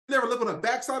never look on the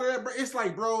backside of that, bro. It's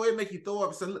like, bro, it make you throw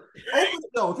up. So look, open it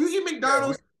though. If you eat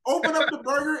McDonald's, open up the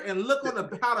burger and look on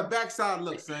how the backside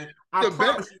looks, son. I The back.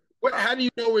 promise you. What? How do you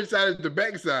know which side is the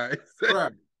backside? Bro,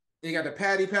 you got the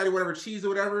patty, whatever, cheese or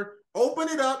whatever. Open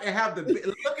it up and have the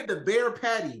look at the bare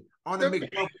patty on the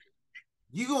McDouble.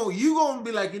 You gonna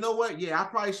be like, you know what? Yeah, I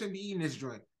probably shouldn't be eating this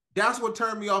drink. That's what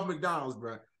turned me off McDonald's,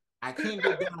 bro. I can't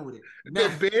get down with it. The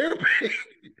Now, bear.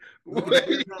 look at the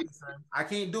bare patty, son. I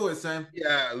can't do it, son.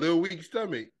 Yeah, a little weak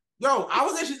stomach. Yo, I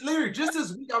was actually literally just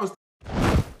this week. I was.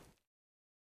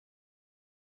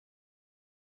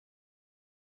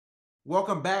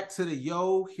 Welcome back to the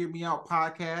Yo Hear Me Out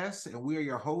podcast, and we are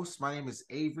your hosts. My name is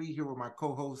Avery, here with my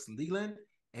co-host Leland,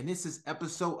 and this is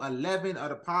episode 11 of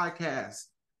the podcast.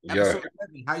 Episode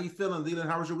 11. How you feeling, Leland?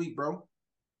 How was your week, bro?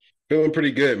 Feeling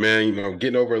pretty good, man. You know,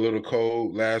 getting over a little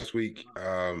cold last week.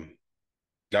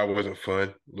 That wasn't fun.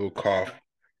 A little cough,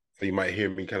 so you might hear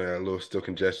me kind of a little still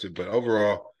congested, but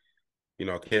overall, you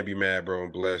know, can't be mad, bro.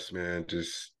 I'm blessed, man.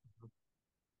 Just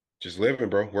living,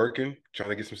 bro. Working, trying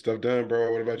to get some stuff done,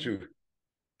 bro. What about you?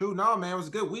 Dude, no, man, it was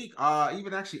a good week.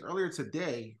 Even actually earlier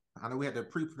today, I know we had the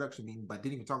pre-production meeting, but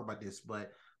didn't even talk about this.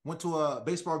 But went to a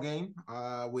baseball game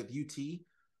with UT.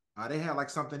 They had like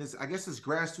something. I guess it's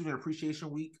Grad Student Appreciation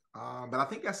Week. But I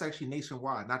think that's actually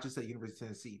nationwide, not just at University of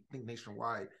Tennessee. I think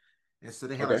nationwide. And so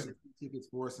they had like some tickets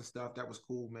for us and stuff. That was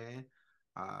cool, man.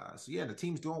 So yeah, the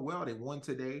team's doing well. They won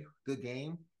today. Good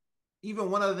game. Even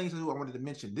one other thing I wanted to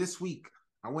mention this week,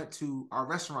 I went to our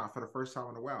restaurant for the first time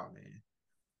in a while, man.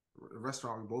 The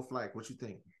restaurant we both like. What you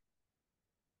think?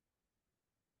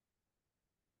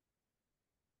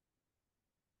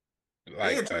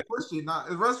 Like, question, not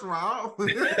a restaurant.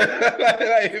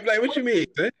 like, what you mean?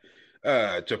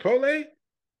 Chipotle?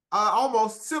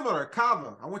 Almost similar.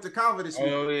 Kava. I went to Kava this week.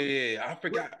 Oh yeah, I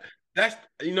forgot. That's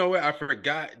you know what? I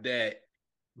forgot that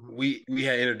we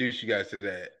had introduced you guys to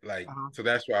that. Like, so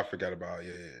that's what I forgot about.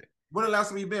 Yeah. When the last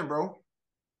time you been, bro?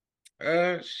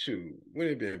 Shoot, when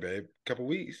it been, babe? A couple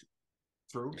weeks.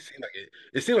 True.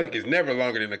 It seems like it's never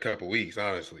longer than a couple weeks,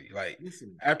 honestly. Like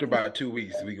after about 2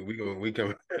 weeks, we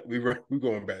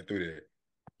going back through there.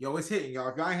 Yo, it's hitting, y'all.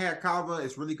 If y'all ain't had Kava,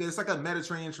 it's really good. It's like a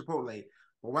Mediterranean Chipotle.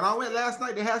 But when I went last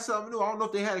night, they had something new. I don't know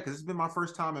if they had it because it's been my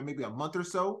first time in maybe a month or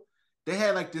so. They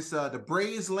had like this the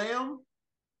braised lamb.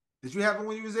 Did you have it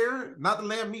when you was there? Not the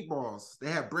lamb meatballs.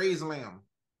 They had braised lamb.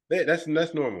 That's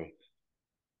normal.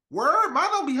 Word, mine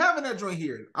don't be having that joint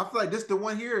here. I feel like this the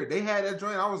one here. They had that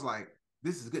joint. I was like,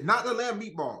 this is good. Not the lamb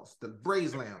meatballs, the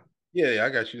braised lamb. Yeah, I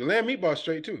got you. The lamb meatball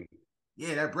straight too.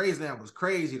 Yeah, that braised lamb was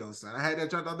crazy though, son. I had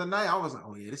that joint the other night. I was like,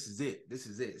 oh yeah, this is it. This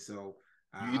is it. So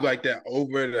you like that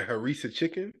over the harissa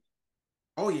chicken?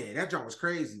 Oh yeah, that joint was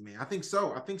crazy, man. I think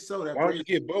so. That Why don't you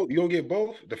get both? You gonna get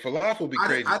both? The falafel be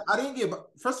crazy. I didn't get.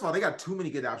 First of all, they got too many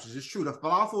good options. It's true. The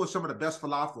falafel is some of the best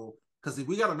falafel because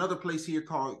we got another place here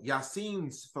called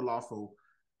Yassine's Falafel,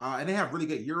 and they have really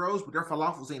good gyros, but their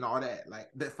falafels ain't all that. Like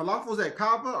the falafels at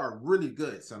Kava are really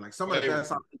good. So like some of the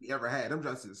best I've ever had. Them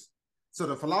justice. So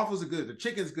the falafels are good. The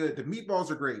chicken's good. The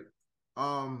meatballs are great.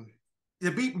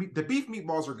 The beef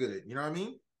meatballs are good. You know what I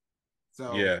mean?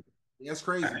 So yeah, that's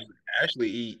crazy. I actually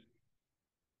eat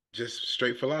just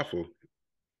straight falafel.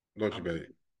 Don't you, babe?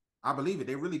 I believe it.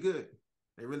 They're really good.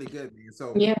 They're really good, man.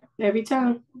 So yeah, every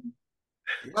time.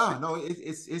 Yeah, no,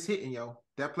 it's hitting, yo.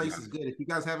 That place is good. If you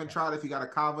guys haven't tried, if you got a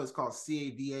Kava, it's called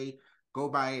CAVA. Go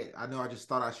buy it. I know I just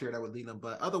thought I'd share that with Leland,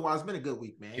 but otherwise, it's been a good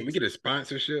week, man. Can we get a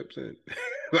sponsorship? Hey,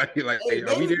 are we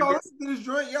there? Listen to this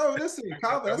joint, yo. Listen,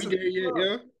 Kava. Are we there yet,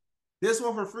 yo? This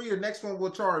one for free. The next one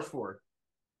we'll charge for.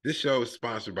 This show is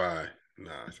sponsored by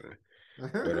son.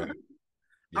 But,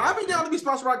 I'll be down to be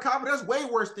sponsored by Kava. There's way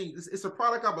worse things. It's a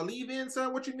product I believe in,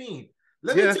 son. What you mean?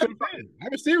 That's what I'm saying.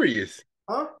 I'm serious.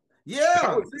 Huh?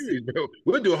 Yeah. Serious, bro.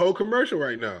 We'll do a whole commercial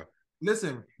right now.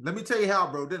 Listen, let me tell you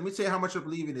how, bro. Let me tell you how much I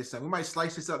believe in this, son. We might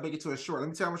slice this up, make it to a short. Let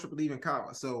me tell you how much I believe in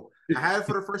Kava. So I had it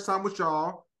for the first time with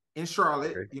y'all in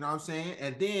Charlotte. Okay. You know what I'm saying?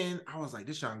 And then I was like,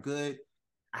 this sound good.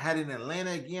 I had it in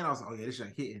Atlanta again. I was like, oh yeah, this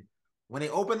sound hitting. When they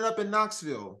opened it up in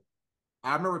Knoxville,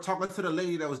 I remember talking to the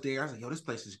lady that was there. I was like, yo, this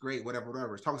place is great,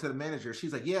 whatever. Talking to the manager.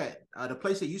 She's like, yeah, the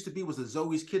place that used to be was the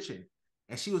Zoe's Kitchen.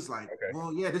 And she was like,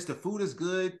 well, yeah, the food is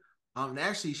good. And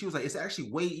actually, she was like, it's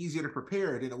actually way easier to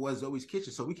prepare than it was Zoe's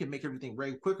Kitchen. So we can make everything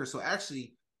way quicker. So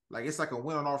actually, like, it's like a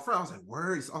win on all fronts. I was like,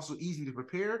 word, it's also easy to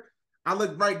prepare. I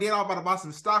looked right then, I'm about to buy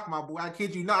some stock, my boy. I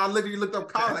kid you not. I literally looked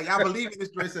up Kava. Like, I believe in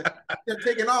this dress. They're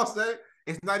taking off, son.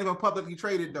 It's not even publicly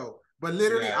traded, though. But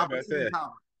literally, I believe in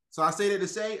Kava. So I say that to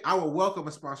say, I will welcome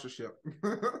a sponsorship.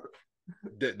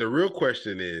 The real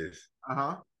question is,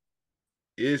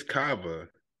 is Kava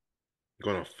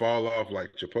going to fall off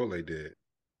like Chipotle did?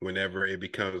 whenever it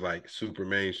becomes like super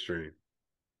mainstream.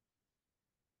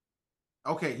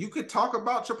 Okay, you could talk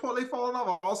about Chipotle falling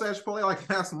off. I also had Chipotle like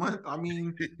last month. I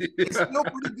mean, it's still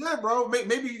pretty good, bro.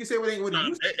 Maybe you can say what ain't what it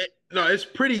used to. No, it's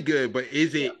pretty good, but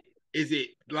is Yeah. it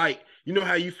like you know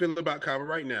how you feel about Kava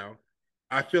right now?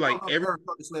 I feel like every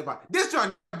This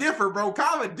John different, bro.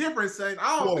 Kava different, saying boy,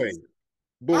 I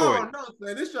boy, don't know,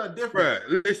 man. This John different.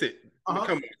 bruh, listen, Uh-huh.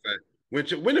 come on, son.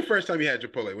 When the first time you had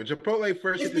Chipotle? When Chipotle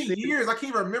first It's hit the been scene? years. I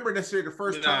can't even remember necessarily the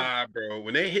first time. Nah, bro.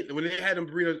 When they had them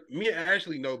burritos, me and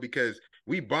Ashley know because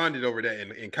we bonded over that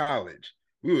in college.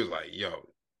 We was like, yo,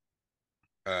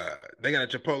 they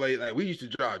got a Chipotle. Like we used to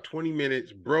drive 20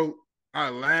 minutes, broke. Our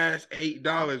last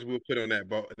 $8 we'll put on that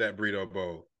burrito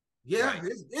bowl. Yeah, Like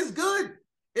it's good.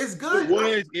 It's it good.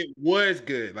 was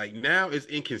good. Like now it's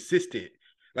inconsistent.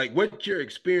 Like what your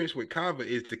experience with Kava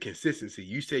is the consistency.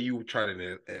 You say you tried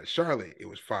it at Charlotte, it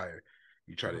was fire.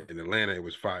 You tried it in Atlanta, it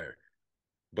was fire.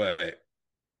 But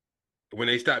when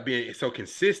they stop being so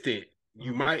consistent,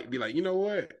 you might be like, you know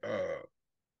what? Like,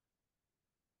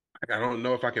 I don't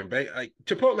know if I can bake like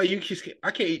Chipotle.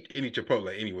 I can't eat any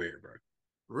Chipotle anywhere, bro.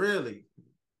 Really?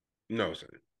 No, son.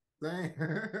 Dang.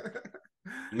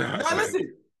 No, Now son.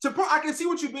 listen, Chipotle, I can see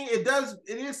what you mean. It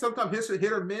is sometimes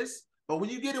hit or miss. But when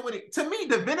you get it with it, to me,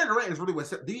 the vinaigrette is really what.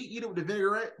 Do you eat it with the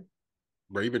vinaigrette?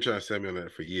 Bro, you've been trying to sell me on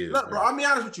that for years, Look, bro, bro. I'll be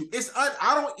honest with you.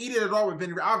 I don't eat it at all with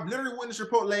vinaigrette. I've literally went to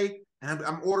Chipotle and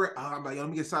I'm ordering. I'm like, yo, let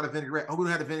me get a side of vinaigrette. Oh, we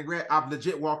don't have the vinaigrette. I've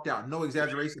legit walked out. No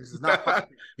exaggeration. This is not possible.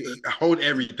 Hold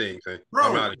everything, son. I'm Bro,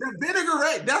 out of the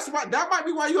vinaigrette, that might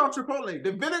be why you have Chipotle.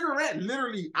 The vinaigrette,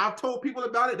 literally, I've told people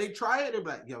about it. They try it, they're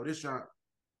like, yo, this junk.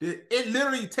 It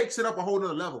literally takes it up a whole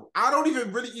nother level. I don't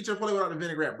even really eat Chipotle without the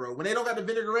vinaigrette, bro. When they don't got the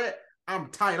vinaigrette, I'm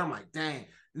tight. I'm like, dang.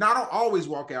 Now I don't always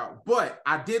walk out, but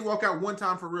I did walk out one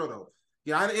time for real though.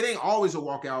 Yeah, it ain't always a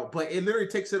walkout, but it literally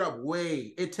takes it up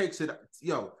way. It takes it,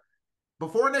 yo,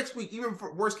 before next week, even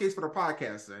for worst case for the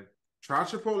podcast, then try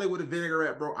Chipotle with a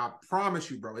vinaigrette, bro. I promise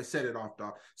you, bro. It set it off,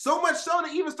 dog. So much so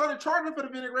they even started charging for the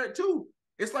vinaigrette too.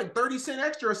 It's like 30 cents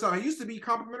extra or something. It used to be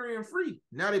complimentary and free.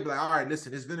 Now they be like, all right,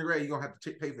 listen, this vinaigrette, you're gonna have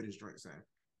to pay for this drink, son. I'm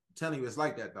telling you, it's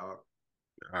like that, dog.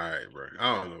 All right, bro.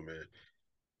 I don't know, man.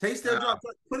 Taste that drop,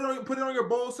 put it on your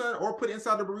bowl, son, or put it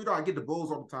inside the burrito. I get the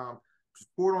bowls all the time. Just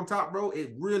pour it on top, bro.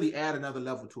 It really add another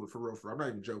level to it for real. I'm not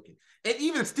even joking. And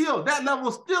even still, that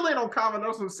level still ain't on Kava.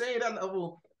 That's what I'm saying. That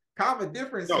level Kava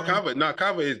different, No, son.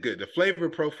 Kava is good. The flavor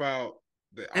profile,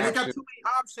 the And it got option. too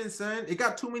many options, son. It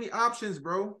got too many options,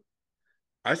 bro.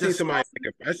 I The seen somebody sauce,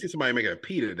 make a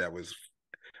pita that was.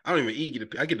 I don't even eat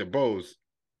it. I get the bowls,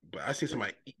 but I seen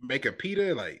somebody make a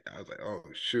pita. Like I was like, oh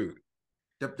shoot.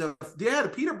 yeah,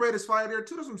 the pita bread is fire there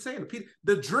too. That's what I'm saying.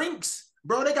 The drinks,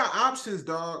 bro. They got options,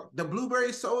 dog. The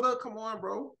blueberry soda. Come on,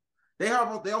 bro. They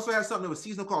also have something that was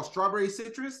seasonal called strawberry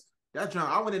citrus. That junk,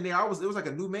 I went in there. It was like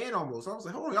a new man almost. I was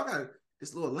like, hold on, y'all got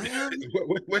this little lamb.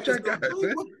 What y'all got,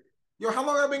 son? Yo, how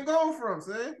long have I been gone from,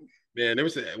 son? Man, there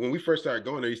was when we first started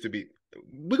going, there used to be.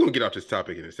 We're gonna get off this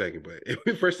topic in a second, but if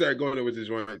we first started going, there was this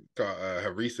one called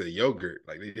Harissa yogurt.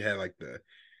 Like they had like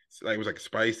it was like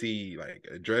spicy like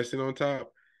dressing on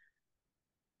top.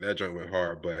 That joint went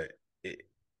hard, but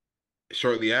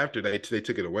shortly after they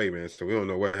took it away, man. So we don't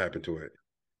know what happened to it.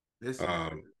 Listen,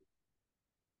 Um,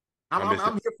 I I'm missed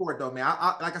it. here for it though, man.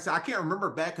 Like I said, I can't remember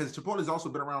back because Chipotle's also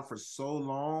been around for so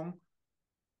long.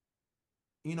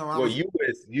 You know, I Well, was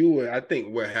you were. I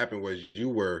think what happened was you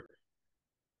were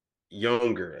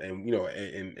younger,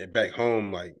 and and back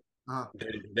home, like uh,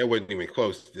 that wasn't even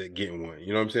close to getting one.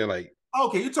 You know what I'm saying? Like,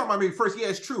 okay. You talking about me first? Yeah,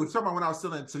 it's true. You talking about when I was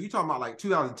still in. So you talking about like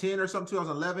 2010 or something,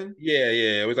 2011? yeah,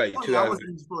 it was like Oh yeah, I 2000, wasn't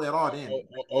in Chipotle at all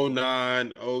then.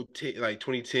 09, 010, like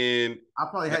 2010. I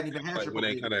probably That, hadn't even had like when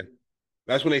they Chipotle. kind of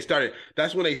that's when they started.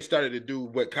 That's when they started to do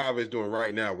what Kava is doing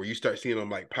right now, where you start seeing them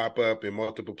like pop up in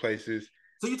multiple places.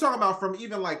 So you talking about from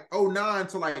even like '09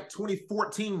 to like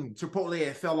 2014, Chipotle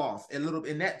had fell off a little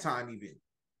in that time even.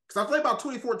 Because I feel like about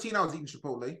 2014 I was eating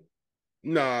Chipotle.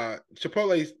 Nah,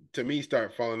 Chipotle to me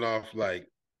start falling off like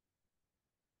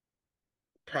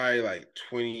probably like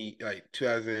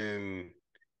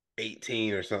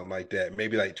 2018 or something like that.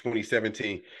 Maybe like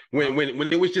 2017 Uh-huh.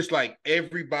 when it was just like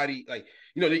everybody like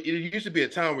it used to be a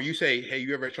time where you say, "Hey,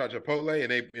 you ever tried Chipotle?"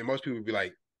 and most people would be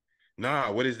like, "Nah,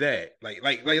 what is that?" Like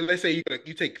let's say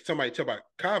you take somebody talk about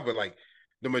Kava, like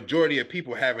the majority of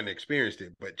people haven't experienced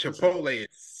it, but For sure. Chipotle is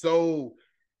so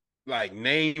like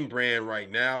name brand right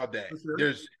now that For sure.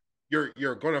 there's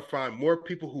you're gonna find more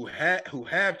people who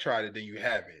have tried it than you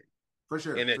haven't. For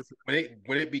sure. And For sure.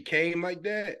 when it became like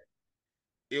that,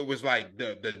 it was like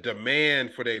the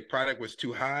demand for their product was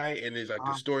too high, and it's like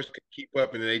the Uh, stores could keep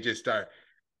up, and then they just start.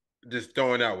 just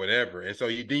throwing out whatever. And so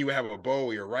you have a bowl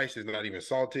where your rice is not even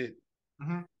salted.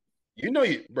 Mm-hmm.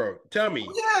 Bro, tell me.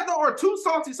 Yeah, no, or too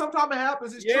salty. Sometimes it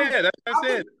happens. It's true. Yeah, that's what I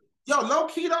said. Yo, low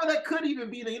key though, that could even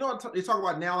be the, you know what they talk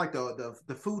about now, like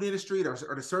the food industry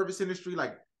or the service industry.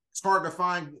 Like it's hard to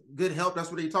find good help.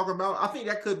 That's what they talking about. I think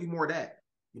that could be more of that.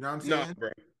 You know what I'm No, saying? bro.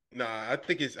 Nah, I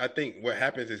think what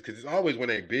happens is because it's always when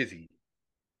they're busy.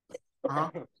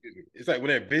 Uh-huh. It's like when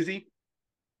they're busy,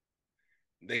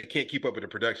 they can't keep up with the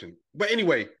production. But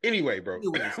anyway, bro.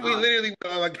 Anyways, We literally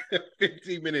went on like a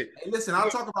 15-minute. Hey, listen, I'll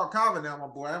talk about Kava now, my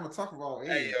boy. I'm gonna talk about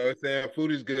Hey, yo, Sam,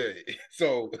 food is good.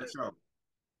 So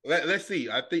let's see.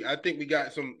 I think we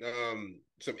got some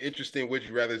interesting would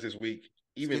you rather's this week,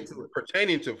 even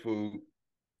pertaining to food.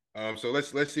 So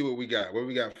let's see what we got. What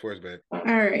we got for us, man? All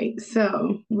right.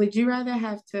 So, would you rather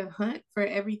have to hunt for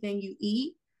everything you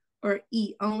eat or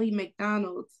eat only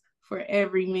McDonald's for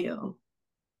every meal?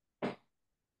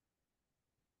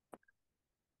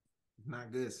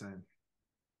 Not good, son.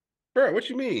 Bro, what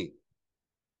you mean?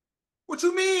 What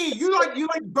you mean? You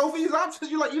like both of these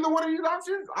options? You like either one of these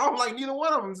options? I don't like neither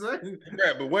one of them, son.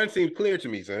 Right, but one seems clear to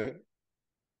me, son.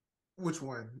 Which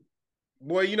one?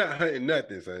 Boy, you're not hunting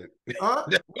nothing, son. Huh?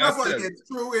 That's like it's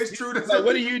true. It's true. Like,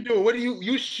 what are you doing? What are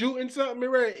you shooting something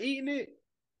right? Eating it?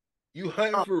 You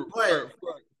hunting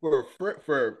for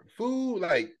food?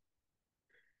 Like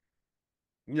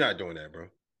you're not doing that, bro.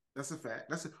 That's a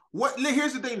fact. What?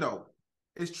 Here's the thing, though.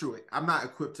 It's true. I'm not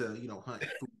equipped to hunt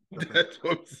food. That's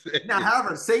what I'm saying. Now,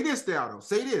 however, say this now, though.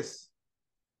 Say this: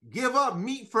 give up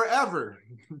meat forever,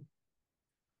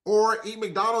 or eat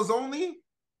McDonald's only.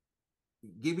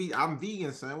 I'm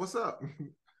vegan, son. What's up?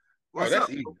 What's up?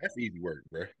 Easy. That's easy work,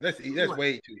 bro. That's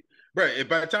way too, bro. If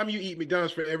by the time you eat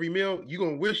McDonald's for every meal, you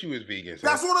gonna wish you was vegan. Son.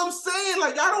 That's what I'm saying.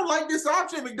 Like, I don't like this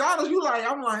option. McDonald's,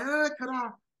 I'm like, could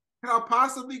I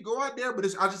possibly go out there? But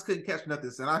I just couldn't catch nothing,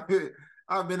 son.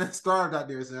 I've been starved out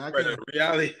there, son. I can't. The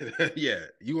reality, yeah.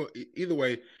 Either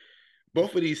way,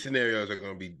 both of these scenarios are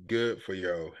gonna be good for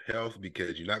your health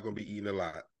because you're not gonna be eating a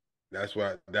lot. That's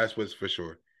what's for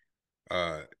sure.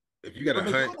 If you got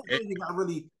to hunt, not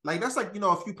really like that's like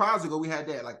a few pods ago we had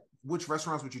that like which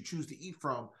restaurants would you choose to eat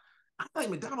from? I think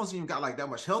McDonald's even got like that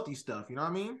much healthy stuff. You know what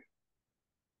I mean?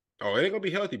 Oh, it ain't gonna be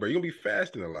healthy, bro. You're gonna be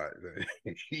fasting a lot.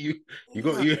 you ain't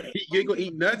gonna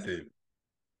eat nothing.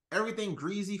 Everything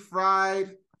greasy,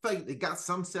 fried. I feel like they got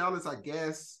some salads, I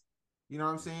guess. You know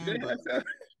what I'm saying?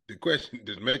 The question: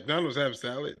 does McDonald's have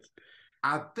salads?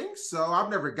 I think so.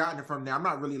 I've never gotten it from there. I'm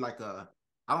not really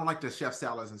I don't like the chef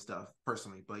salads and stuff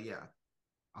personally, but yeah.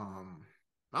 I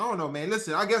don't know, man.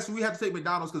 Listen, I guess we have to take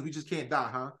McDonald's because we just can't die,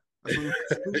 huh?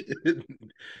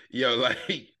 Yo,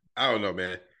 like I don't know,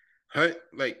 man. Hunt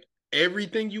like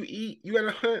everything you eat, you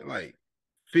gotta hunt like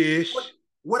fish.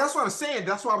 Well, that's what I'm saying.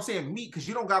 That's why I'm saying meat because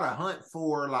you don't gotta hunt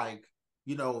for like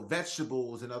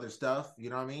vegetables and other stuff. You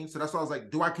know what I mean? So that's why I was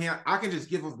like, I can just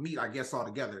give up meat, I guess,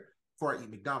 altogether before I eat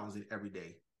McDonald's every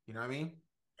day. You know what I mean?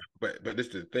 But this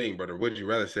is the thing, brother. Would you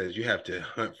rather says you have to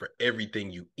hunt for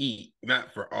everything you eat,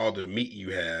 not for all the meat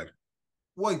you have.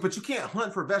 Well, but you can't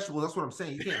hunt for vegetables. That's what I'm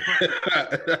saying. You can't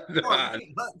hunt. You can't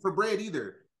hunt for bread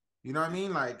either. You know what I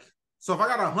mean? Like, so if I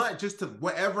got to hunt just to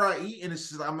whatever I eat, and it's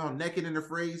just I'm on naked in the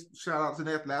phrase. Shout out to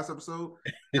that last episode.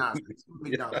 Nah,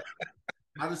 McDonald's.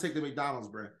 I just take the McDonald's,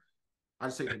 bro. I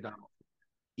just take McDonald's.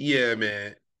 Yeah,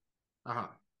 man.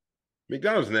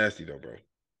 McDonald's nasty though, bro.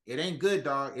 It ain't good,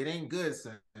 dog. It ain't good,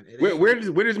 son. Where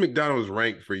does McDonald's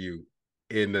rank for you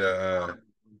in the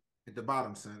at the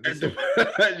bottom, son?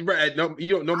 Right,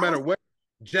 no matter what.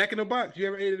 Jack in the Box. You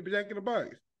ever ate a Jack in the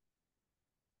Box?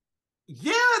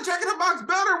 Yeah, Jack in the Box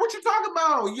better. What you talking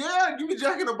about? Yeah, give me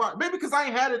Jack in the Box. Maybe because I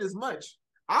ain't had it as much.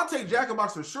 I'll take Jack in the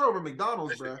Box for sure over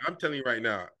McDonald's, bro. I'm telling you right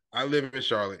now, I live in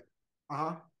Charlotte.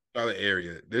 Charlotte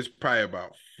area. There's probably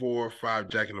about 4 or 5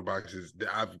 Jack in the Boxes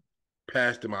that I've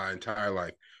passed in my entire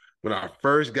life. When I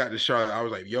first got to Charlotte, I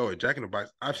was like, yo, Jack in the Box,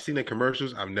 I've seen the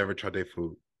commercials. I've never tried their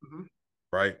food.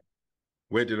 Right?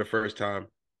 Went there the first time,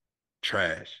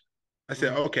 trash. I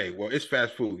said, okay, well, it's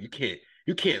fast food.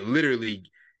 You can't literally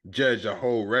judge a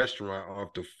whole restaurant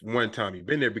off the one time you've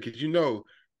been there because in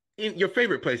your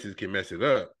favorite places can mess it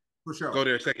up. For sure. Go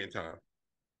there a second time.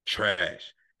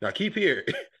 Trash. Now keep here.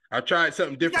 I tried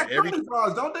something different. Every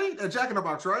fries, don't they? A Jack in the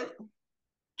Box, right?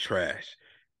 Trash.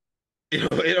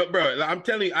 Bro, I'm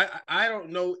telling you, I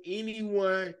don't know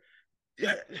anyone.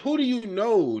 Who do you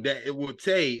know that it will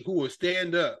who will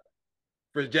stand up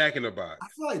for Jack in the Box? I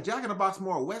feel like Jack in the Box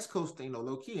more a West Coast thing though,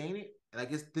 low key, ain't it? And I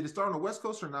guess did it start on the West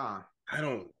Coast or nah? I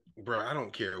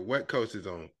don't care what coast it's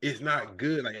on. It's not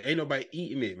good. Like ain't nobody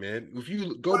eating it, man. If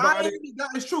you go by it,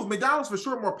 it's true. McDonald's for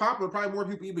sure more popular. Probably more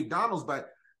people eat McDonald's, but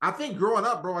I think growing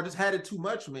up, bro, I just had it too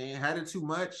much, man. Had it too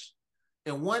much.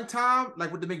 And one time,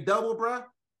 like with the McDouble, bro,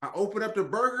 I opened up the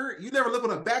burger. You never look on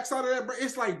the backside of that, bro.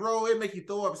 It's like, bro, it make you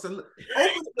throw up. So open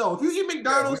it though. If you eat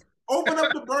McDonald's, open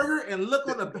up the burger and look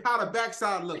on how the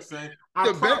backside looks, son.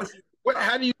 I promise you. What?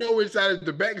 How do you know which side is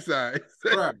the backside?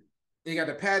 Bro, you got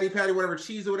the patty, whatever,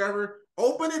 cheese or whatever.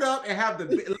 Open it up and have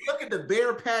look at the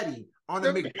bare patty on the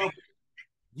McDouble.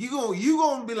 You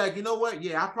gonna be like, you know what?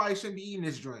 Yeah, I probably shouldn't be eating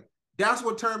this joint. That's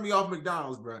what turned me off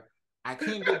McDonald's, bro. I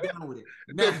can't get down with it.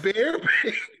 Now, the bare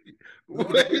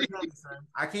patty.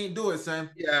 I can't do it,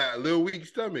 son. Yeah, a little weak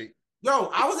stomach.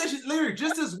 Yo, I was actually literally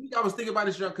just this week. I was thinking about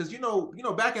this job because you know,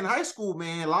 back in high school,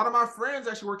 man, a lot of my friends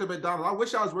actually worked at McDonald's. I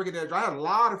wish I was working there. I had a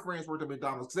lot of friends worked at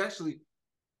McDonald's because actually,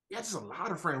 yeah, just a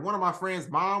lot of friends. One of my friends'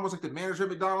 mom was like the manager at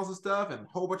McDonald's and stuff, and a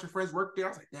whole bunch of friends worked there. I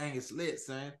was like, dang, it's lit,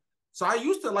 son. So I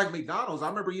used to like McDonald's. I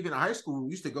remember even in high school,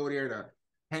 we used to go there to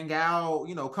hang out.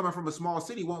 You know, coming from a small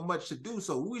city, wasn't much to do,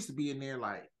 so we used to be in there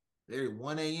like there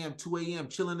 1 a.m., 2 a.m.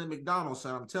 chilling in McDonald's,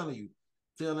 son. I'm telling you.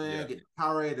 Chilling, getting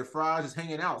Powerade, the fries, just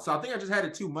hanging out. So I think I just had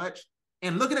it too much.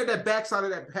 And looking at that backside of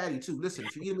that patty too. Listen,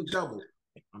 if you eat a McDouble,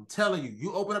 I'm telling you,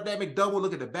 you open up that McDouble,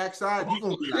 look at the backside, you're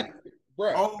gonna be like,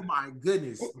 bro, oh my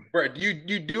goodness. Bro,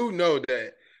 you do know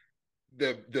that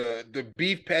the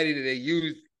beef patty that they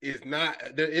use is not,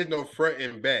 there is no front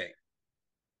and back.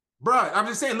 Bro, I'm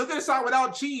just saying, look at the side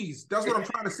without cheese. That's what I'm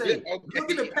trying to say. Okay.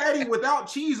 Look at the patty without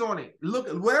cheese on it. Look,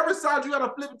 whatever side you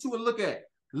gotta flip it to and look at.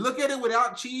 Look at it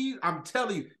without cheese. I'm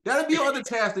telling you, that'll be your other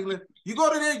task. You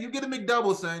go to there, you get a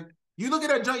McDouble, son. You look at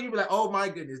that junk, you be like, oh my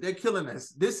goodness, they're killing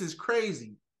us. This is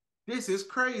crazy. This is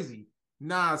crazy.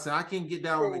 Nah, son, I can't get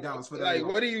down with McDonald's for that. Like,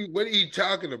 what are you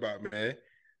talking about, man?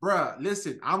 Bruh,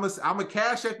 listen, I'm a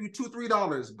cash app you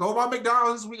 $2-3. Go by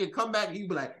McDonald's this week and come back. And you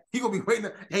be like, he gonna be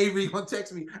waiting. Avery gonna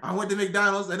text me. I went to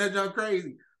McDonald's and that junk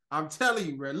crazy. I'm telling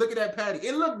you, bro. Look at that patty.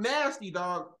 It looked nasty,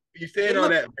 dog. You saying all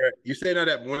that, bro. You saying all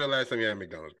that. When the last time you had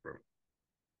McDonald's, bro?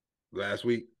 Last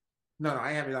week? No,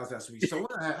 I had McDonald's last week. So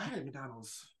I had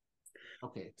McDonald's.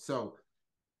 Okay, so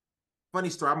funny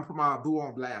story. I'm gonna put my boo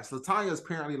on blast. Latanya's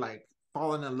apparently like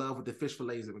falling in love with the fish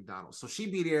fillets at McDonald's. So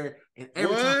she be there, and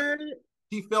every time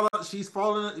she's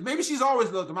falling. Maybe she's always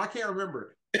loved them. I can't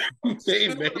remember.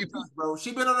 Maybe. Bro,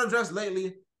 she been on her dress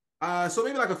lately. So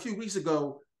maybe like a few weeks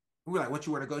ago, we were like, "What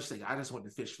you want to go?" She's like, "I just want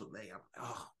the fish fillet." I'm like,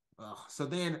 "Oh." So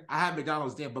then I had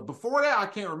McDonald's then, but before that, I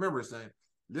can't remember, son.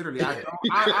 Literally, I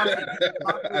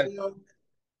don't.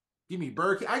 Give me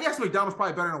Burger King. I guess McDonald's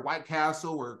probably better than White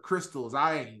Castle or Crystals.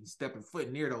 I ain't stepping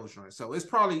foot near those joints, so it's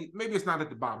probably maybe it's not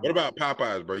at the bottom. What about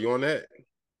Popeyes, bro? You on that?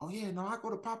 Oh yeah, no, I go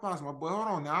to Popeyes, my boy. Hold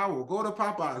on, now I will go to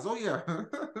Popeyes. Oh yeah,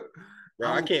 bro,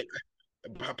 I can't.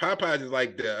 Popeyes is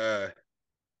like the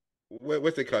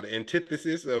what's it called? The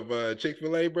antithesis of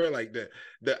Chick-fil-A, bro. Like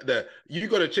the you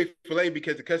go to Chick-fil-A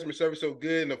because the customer service is so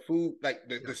good and the food, like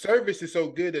the service is so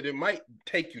good that it might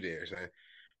take you there, son.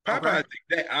 Popeyes is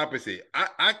the exact opposite.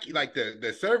 I like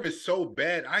the service so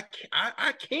bad. I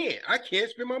can't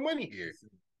spend my money here.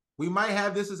 We might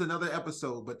have this as another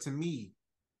episode, but to me,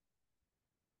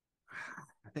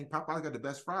 I think Popeyes got the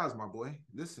best fries, my boy.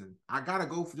 Listen, I gotta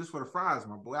go for the fries,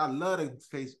 my boy. I love the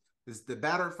taste. It's the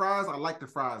battered fries. I like the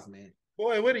fries, man.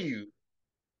 Boy, what are you?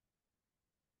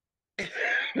 I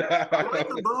like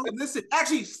them, bro. Listen,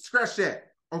 actually, scratch that.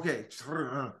 Okay,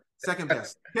 second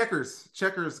best.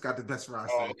 Checkers got the best fries.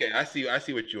 Oh, okay. I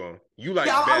see what you on. You like?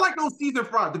 Yeah, I like those seasoned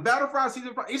fries. The battered fries,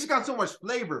 seasoned fries. It just got so much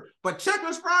flavor. But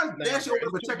Checkers fries, that's your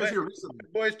Checkers here recently.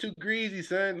 Boy, it's too greasy,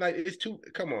 son. Like it's too.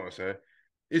 Come on, son.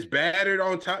 It's battered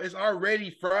on top. It's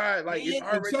already fried. Like it's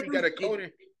already got a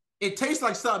coating. It tastes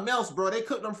like something else, bro. They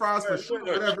cook them fries for sure.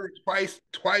 Whatever.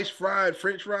 Twice fried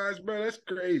French fries, bro. That's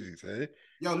crazy, son.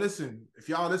 Yo, listen. If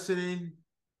y'all listening,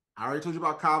 I already told you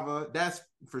about Cava. That's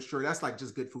for sure. That's like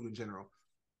just good food in general.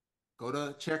 Go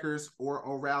to Checkers or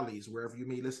O'Reilly's, wherever you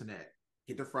may listen at.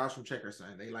 Get the fries from Checkers,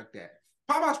 son. They like that.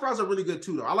 Popeyes fries are really good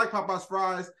too, though. I like Popeyes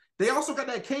fries. They also got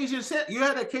that Cajun set. You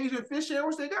had that Cajun fish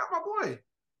sandwich they got, my boy.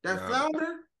 That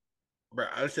flounder. Bro,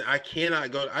 listen, I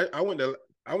cannot go. I went to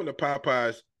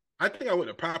Popeyes. I think I went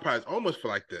to Popeyes almost for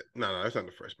like the. No, that's not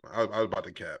the first one. I was about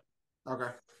to cap. Okay.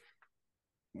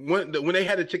 When they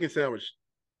had the chicken sandwich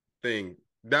thing,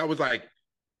 that was like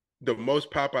the most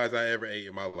Popeyes I ever ate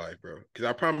in my life, bro. Because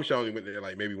I promise you I only went there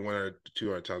like maybe 1 or 2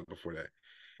 other times before that.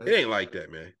 It ain't like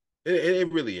that, man.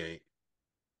 It really ain't.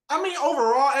 I mean,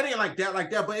 overall, it ain't like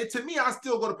that. But to me, I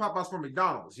still go to Popeyes from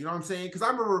McDonald's. You know what I'm saying? Because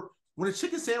I remember when the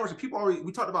chicken sandwich,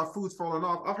 we talked about foods falling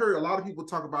off. I've heard a lot of people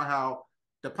talk about how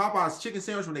the Popeyes chicken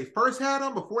sandwich, when they first had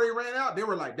them, before they ran out, they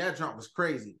were like, that junk was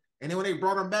crazy. And then when they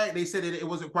brought them back, they said it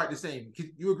wasn't quite the same.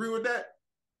 You agree with that?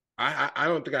 I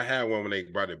don't think I had one when they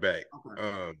brought it back.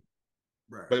 Okay.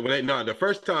 But when the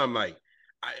first time, like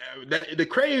the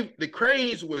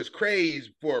craze was craze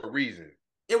for a reason.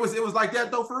 It was like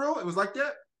that though, for real. It was like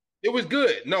that. It was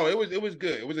good. No, it was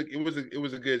good. It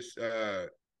was a good.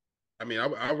 I mean,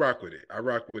 I rock with it. I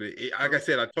rock with it. Like I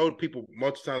said, I told people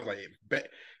multiple times, like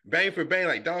bang for bang,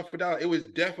 like dollar for dollar, it was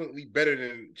definitely better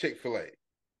than Chick-fil-A.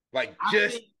 Like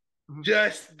just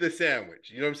the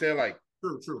sandwich. You know what I'm saying? Like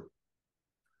true.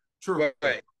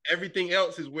 But everything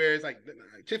else is where it's like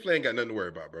Chick-fil-A ain't got nothing to worry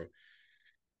about, bro.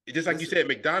 It's just like you said,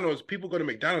 McDonald's. People go to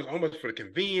McDonald's almost for the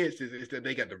convenience. It's that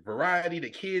they got the variety.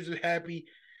 The kids are happy.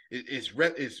 It's I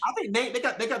think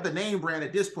they got the name brand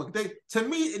at this point. To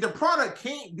me, the product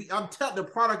can't be. I'm telling the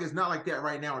product is not like that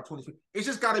right now in 2020. It's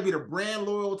just got to be the brand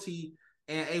loyalty.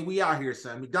 And we out here,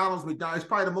 son. McDonald's is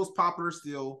probably the most popular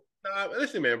still.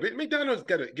 Listen, man, McDonald's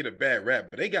got to get a bad rap,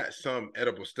 but they got some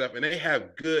edible stuff, and they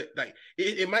have good. Like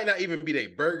it might not even be their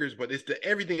burgers, but it's the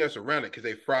everything else around it because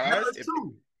they fries.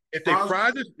 If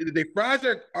they fries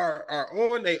are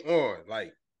on, they on.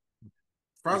 Like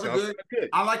fries are good.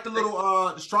 I like the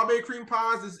little strawberry cream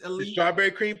pies. Is elite. The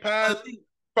strawberry cream pies,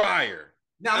 fire.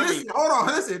 Now hold on,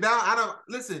 listen. Now I don't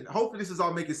listen. Hopefully this is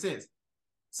all making sense.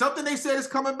 Something they said is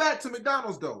coming back to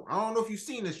McDonald's though. I don't know if you've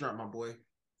seen this, right, my boy.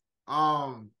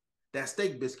 That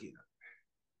steak biscuit.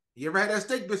 You ever had that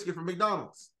steak biscuit from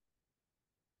McDonald's?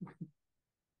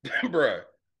 Bruh,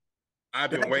 I've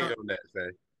been waiting on that,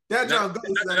 son. That not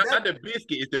the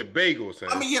biscuit, it's the bagel, son.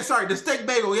 I mean, yeah, sorry, the steak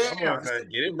bagel, yeah. Come on, son,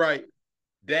 get it right.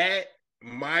 That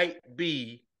might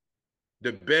be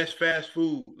the best fast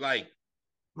food, like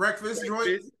breakfast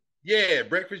joint. Yeah,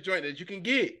 breakfast joint that you can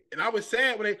get. And I was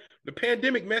sad when the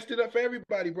pandemic messed it up for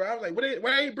everybody, bro. I was like,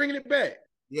 why ain't bringing it back?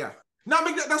 Yeah. Now,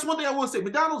 that's one thing I will say.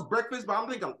 McDonald's breakfast, but I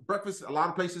don't think breakfast a lot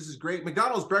of places is great.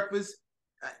 McDonald's breakfast,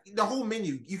 the whole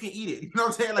menu, you can eat it. You know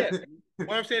what I'm saying? Like,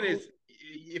 what I'm saying is,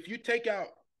 if you take out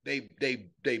they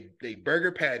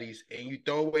burger patties and you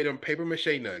throw away them paper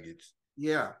mache nuggets,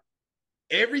 yeah,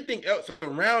 everything else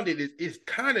around it is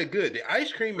kind of good. The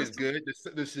ice cream is good.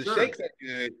 The shakes are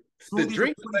good. The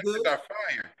drinks are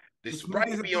fire. The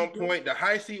Sprite be on point. The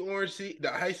high C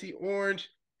orange.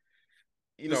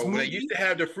 You know, when they used to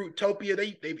have the Fruitopia,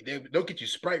 they'll get you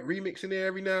Sprite remix in there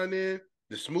every now and then.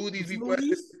 The smoothies be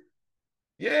busted.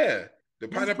 Yeah. The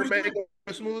pineapple mango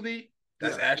smoothie,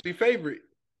 that's Ashley's favorite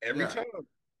every time.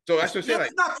 So that's what I'm saying.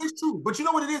 It's true. But you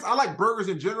know what it is? I like burgers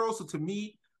in general. So to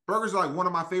me, burgers are like one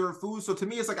of my favorite foods. So to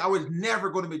me, it's like I would never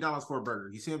go to McDonald's for a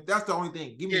burger. You see, that's the only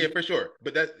thing. Yeah, for sure.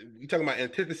 But you talking about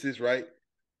antithesis, right?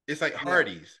 It's like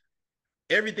Hardee's.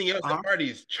 Everything else at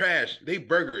Hardee's trash. They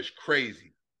burger is crazy.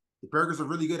 The burgers are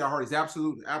really good at Hardee's.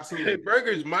 Absolutely.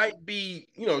 Burgers might be,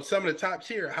 some of the top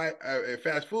tier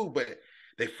fast food, but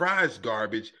they fries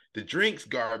garbage, the drinks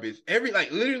garbage,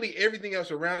 literally everything else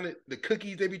around it. The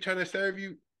cookies they be trying to serve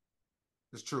you.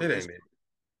 It's true. It ain't it.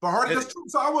 But Hardee's, that's true.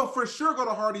 So I will for sure go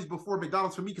to Hardee's before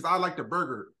McDonald's for me because I like the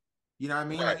burger. You know what I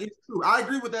mean? Right. Like, it's true. I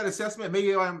agree with that assessment.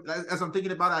 Maybe as I'm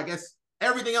thinking about it, I guess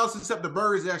everything else except the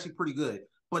burgers is actually pretty good.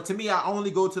 But to me, I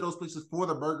only go to those places for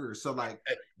the burgers. So like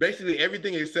basically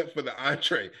everything except for the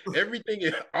entree.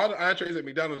 All the entrees at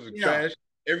McDonald's are trash.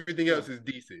 Everything else is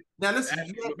decent. Now listen,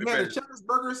 man, the Checkers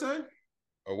burger, son.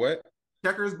 Or what?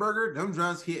 Checkers burger, them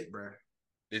drums hit, bro.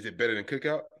 Is it better than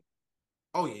Cookout?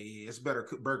 Oh yeah, it's a better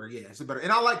burger. Yeah, it's a better.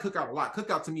 And I like Cookout a lot.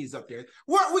 Cookout to me is up there.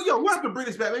 We'll have to bring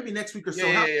this back maybe next week or so.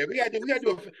 Yeah. We got to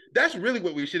do it. That's really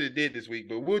what we should have did this week,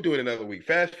 but we'll do it another week.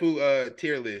 Fast food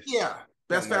tier list. Yeah.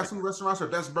 Best fast food restaurants or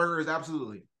best burgers,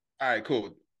 absolutely. All right,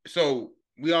 cool. So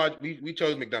we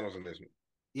chose McDonald's on this one.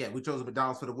 Yeah, we chose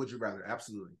McDonald's for the would you rather,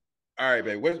 absolutely. All right,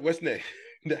 babe. What's next?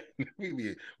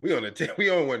 we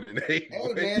on one today.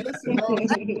 Hey man, listen, bro. I'm a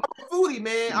foodie,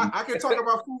 man. I can talk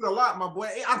about food a lot, my boy.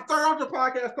 Hey, I started off the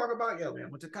podcast talking about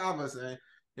man, went to Kava, man.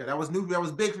 Yeah, that was new. That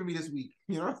was big for me this week.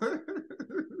 You know.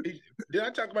 Did I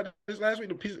talk about this last week?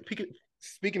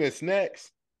 Speaking of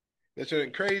snacks, that's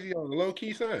crazy on the low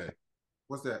key side.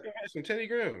 What's that? I had some Teddy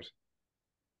Grahams.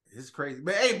 It's crazy.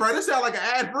 But hey, bro, this sounds like an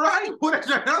ad for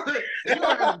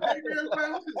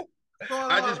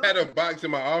I just had a box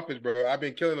in my office, bro. I've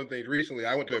been killing them things recently.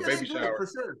 I went to a baby shower. For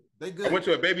sure. They good. I went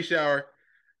to a baby shower.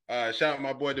 Shout out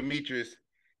my boy Demetrius.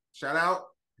 Shout out.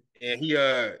 And he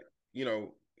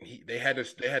they had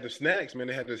the snacks, man.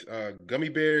 They had this gummy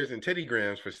bears and Teddy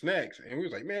Grahams for snacks. And we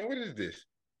was like, man, what is this?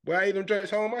 Well, I ate them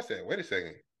joints home. I said, wait a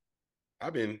second.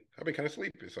 I've been kind of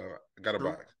sleepy, so I got a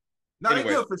box. No, anyway,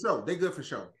 they good for sure. They good for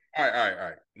sure. All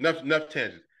right. Enough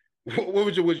tangents. What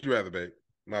would you rather, babe?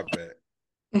 My bad.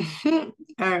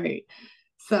 All right.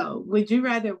 So, would you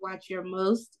rather watch your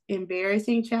most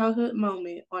embarrassing childhood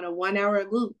moment on a 1-hour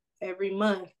loop every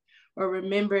month, or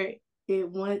remember it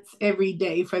once every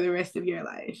day for the rest of your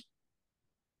life?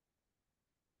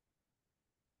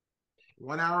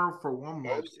 1 hour for 1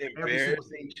 month. Most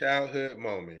embarrassing childhood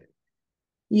moment.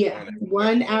 Yeah,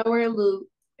 1 hour loop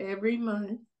every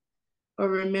month, or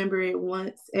remember it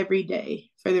once every day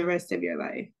for the rest of your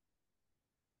life.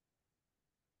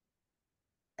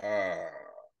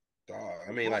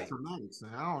 I mean, like traumatic,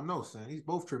 son. I don't know, son. He's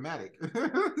both traumatic.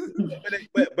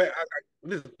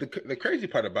 The crazy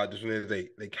part about this one is they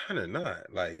kind of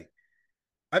not like.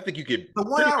 I think you could. The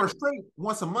 1 hour straight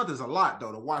once a month is a lot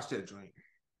though to watch that joint.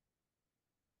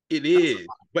 It is,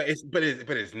 but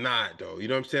it's not though. You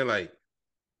know what I'm saying?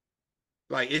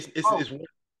 Like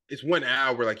it's 1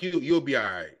 hour. Like you'll be all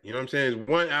right. You know what I'm saying? It's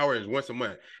 1 hour is once a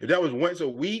month. If that was once a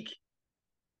week,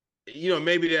 you know,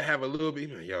 maybe they'll have a little bit.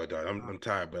 You know, yo, dog, I'm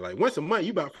tired. But like once a month,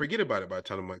 you about forget about it by the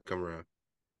time the month come around.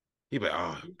 You be like,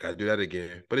 oh, gotta do that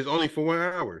again. But it's only for 1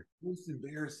 hour. Most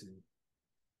embarrassing.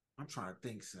 I'm trying to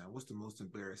think, son. What's the most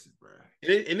embarrassing, bro?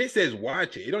 And it says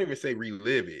watch it. It don't even say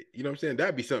relive it. You know what I'm saying?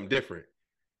 That'd be something different.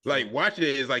 Like watching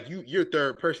it is like you're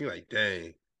third person. You're like,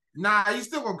 dang. Nah, you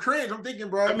still gonna cringe. I'm thinking,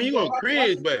 bro. I mean, you're gonna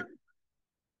cringe, but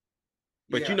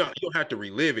yeah. you don't have to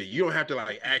relive it. You don't have to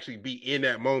like actually be in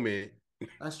that moment.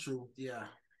 That's true. Yeah.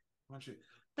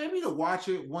 Maybe to watch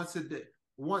it once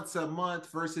a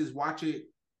month versus watch it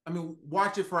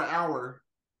for an hour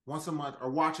once a month,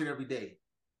 or watch it every day.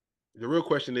 The real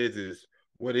question is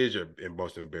what is your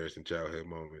most embarrassing childhood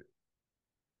moment?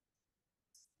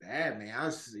 Bad, man.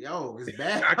 It's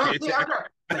bad. I can't say that.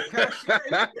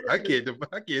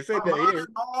 My mom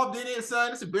involved in it,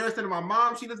 son. It's embarrassing to my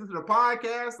mom. She listens to the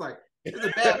podcast. Like, it's a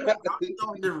bad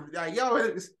moment. Like,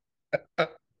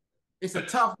 it's a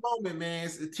tough moment,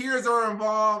 man. Tears are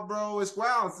involved, bro. It's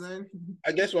wild, son.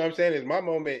 I guess what I'm saying is my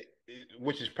moment,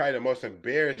 which is probably the most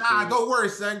embarrassing. Nah, go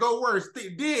worse, son. Go worse.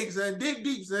 Dig, son. Dig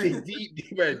deep, son.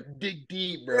 Dig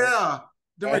deep, bro. Yeah.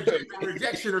 The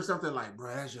rejection or something like,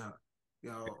 bro, that's your...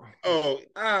 Yo. Oh,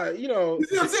 you know. You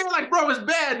see what I'm saying? Like, bro, it's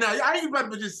bad now. I ain't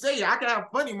about to just say it. I can have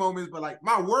funny moments, but like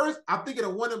my worst, I'm thinking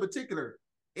of one in particular.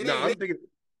 I'm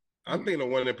thinking of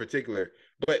one in particular.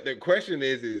 But the question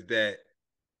is that,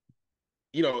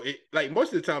 you know, it like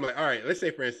most of the time, like, all right, let's say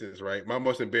for instance, right, my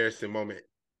most embarrassing moment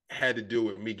had to do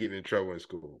with me getting in trouble in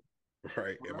school.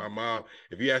 Right. And my mom,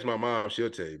 if you ask my mom,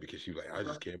 she'll tell you because she's like, I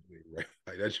just can't believe it, right?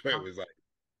 Like that joint was like,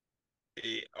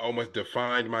 it almost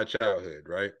defined my childhood,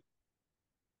 right?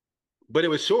 But it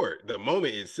was short. The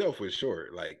moment itself was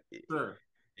short. Like it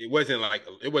wasn't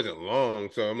long.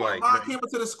 So I'm like, mom came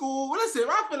into the school. Well, listen,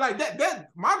 I feel like that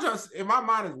my just in my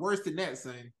mind is worse than that,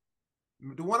 son.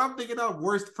 The one I'm thinking of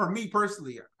worst for me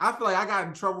personally. I feel like I got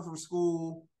in trouble from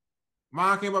school.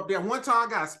 Mom came up there. One time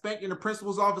I got spanked in the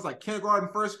principal's office, like kindergarten,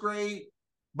 first grade,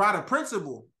 by the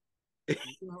principal.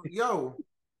 Yo.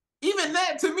 Even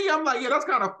that to me, I'm like, yeah, that's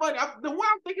kind of funny. The one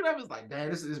I'm thinking of is like, damn,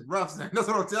 this is rough, son. That's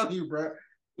what I'm telling you, bro.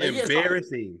 Like,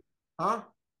 embarrassing. Huh?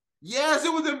 Yes,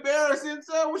 it was embarrassing,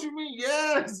 son. What you mean?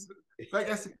 Yes. Like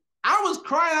I was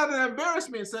crying out of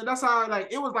embarrassment, son. That's how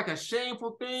it was like a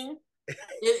shameful thing.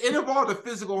 It involved a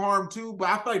physical harm too, but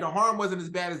I feel like the harm wasn't as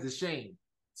bad as the shame.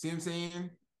 See what I'm saying?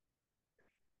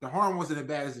 The harm wasn't as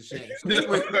bad as the shame. So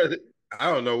anyway,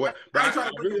 I don't know what. I ain't trying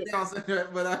to break it down,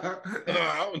 but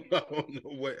I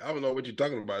don't know what you're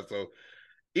talking about. So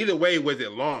either way, was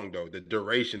it long though? The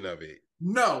duration of it?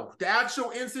 No, the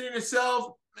actual incident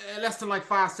itself, less than like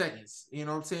 5 seconds. You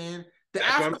know what I'm saying? The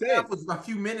aftermath was a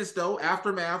few minutes though.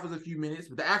 Aftermath was a few minutes,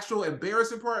 but the actual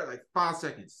embarrassing part, like 5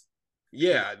 seconds.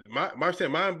 Yeah, my most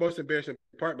embarrassing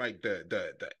part, like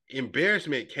the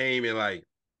embarrassment came in like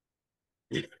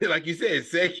like you said,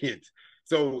 seconds.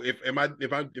 So am I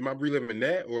reliving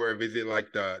that, or is it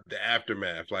like the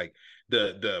aftermath, like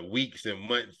the weeks and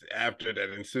months after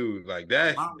that ensued? Like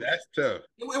that's tough.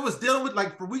 It was dealing with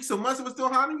like for weeks and months. It was still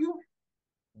haunting you,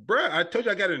 bruh. I told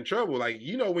you I got in trouble. Like,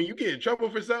 you know, when you get in trouble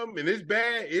for something and it's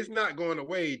bad, it's not going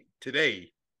away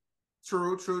today.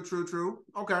 True.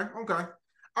 Okay.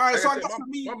 All right, like so I guess for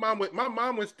me, my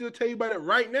mom would still tell you about it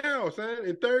right now, son,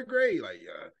 in 3rd grade. Like,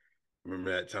 remember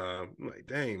that time? I'm like,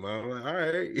 dang, mom. I'm like, all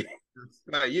right.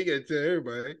 Like, you gotta tell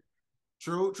everybody.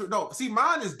 True. No, see,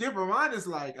 mine is different. Mine is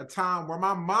like a time where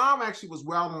my mom actually was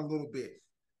wilding a little bit.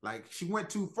 Like, she went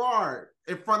too far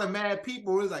in front of mad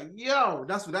people. It was like, yo,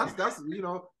 that's you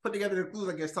know, put together the clues.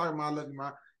 I guess talking about looking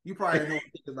my, you probably know what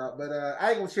I'm thinking about, but I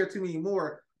ain't gonna share too many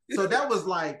more. So that was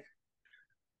like,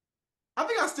 I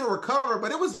think I still recover,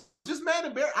 but it was just mad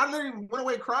embarrassing. I literally went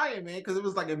away crying, man, because it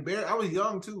was like embarrassing. I was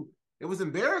young too. It was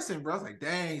embarrassing, bro. I was like,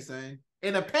 dang, son.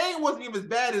 And the pain wasn't even as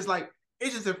bad as like,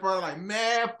 it's just in front of like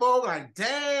mad folk, like,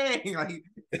 dang. Like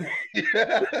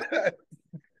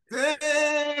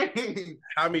Dang.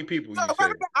 How many people So, you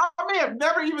say? I may have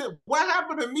never even, what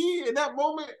happened to me in that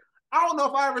moment, I don't know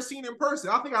if I ever seen in person.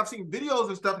 I think I've seen videos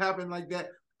and stuff happen like that.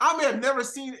 I may have never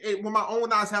seen it when my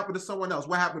own eyes happen to someone else.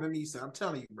 What happened to me, son? I'm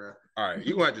telling you, bro. All right,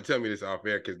 you're gonna have to tell me this off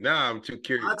air because now I'm too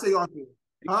curious. I'll tell you off here.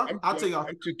 Huh? I'll tell you off.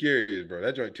 I'm too curious, bro.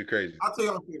 That joint too crazy. I'll tell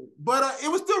you off here. But it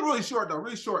was still really short though,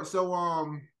 really short.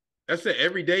 So that's it.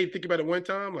 Every day, think about it one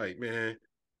time. Like, man.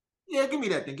 Yeah, give me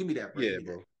that thing. Give me that, bro. Yeah,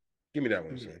 bro. Give me that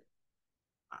one, son.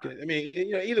 I mean,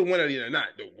 either one of these are not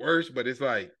the worst, but it's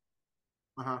like,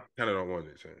 kind of don't want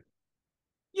it, son.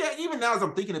 Yeah, even now as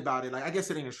I'm thinking about it, like I guess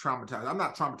it ain't as traumatized. I'm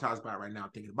not traumatized by it right now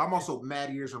thinking, but I'm also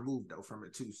mad years removed though from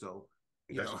it too. So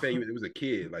that's the thing. It was a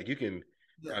kid. Like you can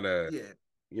kind of,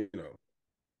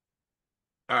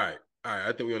 All right.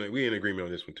 I think we in agreement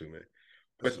on this one too, man.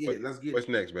 Let's get it. What's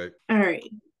next, babe? All right.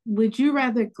 Would you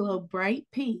rather glow bright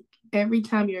pink every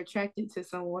time you're attracted to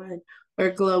someone, or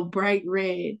glow bright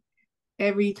red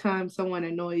every time someone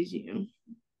annoys you?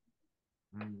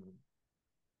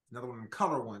 Another one of them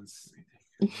color ones.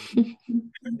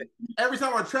 Every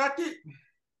time I'm attracted?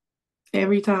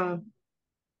 Every time.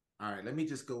 All right, let me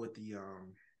just go with the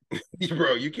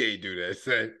Bro, you can't do that,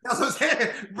 son. That's what I'm saying,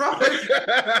 bro.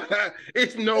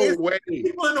 It's no way.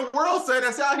 People in the world, son,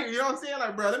 that's out here. You know what I'm saying?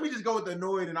 Like, bro, let me just go with the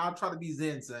annoyed and I'll try to be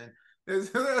zen, son.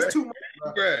 There's too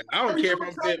much, bro. I don't care if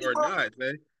I'm zen or not,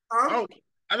 man.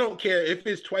 I don't care if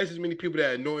it's twice as many people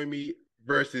that annoy me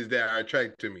versus that are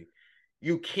attracted to me.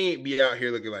 You can't be out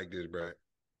here looking like this, bro.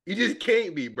 You just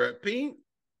can't be, bro. Pink,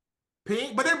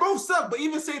 but they both suck. But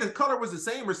even say the color was the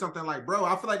same or something, like, bro,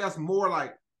 I feel like that's more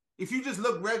like if you just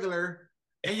look regular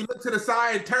and you look to the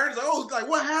side, it turns, oh, like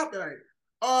what happened?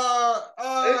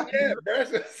 Yeah, bro.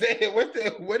 That's what I'm saying.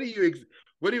 What are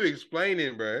you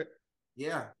explaining, bro?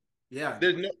 Yeah.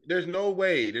 There's no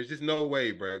way. There's just no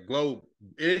way, bro. Glow.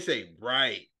 It's a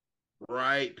bright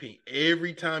pink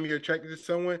every time you're attracted to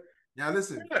someone. Now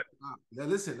listen.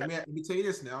 Let me tell you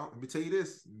this now. Let me tell you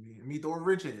this. Let me throw a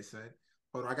wrench in it, son.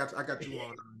 Hold on, I got you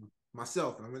on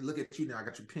myself. I'm gonna look at you now. I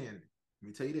got you pinned. Let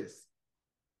me tell you this.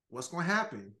 What's gonna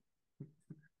happen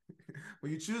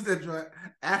when you choose that joint?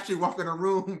 Actually, walk in a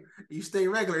room, you stay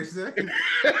regular, son.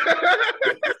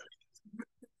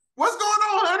 What's going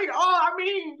on, honey? Oh, I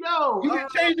mean, yo, you been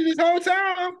changing this whole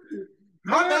time.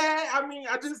 My bad. I mean,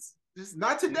 I just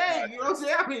not today. You know what I'm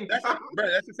saying? I mean, bro,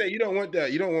 that's to say you don't want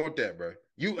that. You don't want that, bro.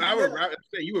 I would rather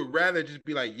say you would rather just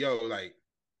be like, yo, like,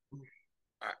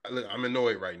 look, I'm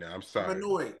annoyed right now. I'm sorry. I'm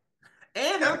annoyed,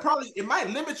 and it might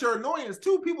limit your annoyance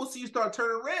too. People see you start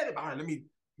turning red about it. Let me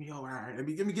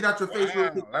get out your face real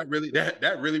quick. That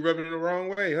really rubbing it the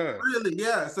wrong way, huh? Really,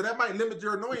 yeah. So that might limit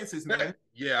your annoyances, man.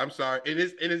 Yeah, I'm sorry. It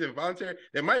is involuntary.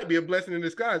 That might be a blessing in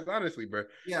disguise, honestly, bro.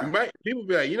 Yeah. People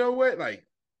be like, you know what? Like,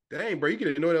 dang, bro, you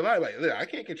get annoyed a lot. Like, look, I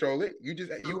can't control it. You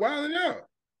wilding out.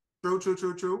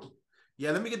 True.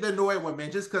 Yeah, let me get the annoyed one,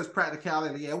 man. Just because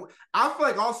practicality. Yeah, I feel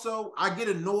like also I get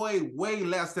annoyed way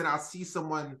less than I see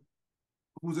someone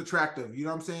who's attractive. You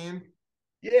know what I'm saying?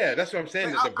 Yeah, that's what I'm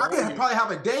saying. Like, I could probably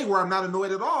have a day where I'm not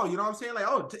annoyed at all. You know what I'm saying? Like,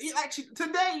 actually,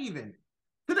 today,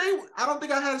 I don't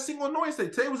think I had a single annoyance day.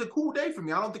 Today was a cool day for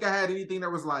me. I don't think I had anything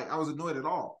that was like I was annoyed at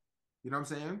all. You know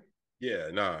what I'm saying? Yeah,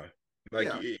 nah.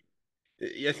 Like,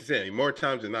 yes, I'm saying more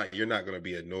times than not, you're not going to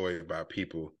be annoyed by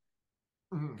people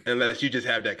unless you just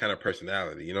have that kind of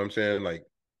personality. You know what I'm saying? Like,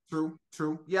 true.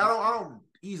 Yeah, I don't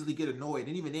easily get annoyed,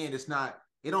 and even then,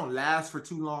 it don't last for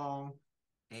too long.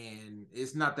 And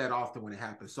it's not that often when it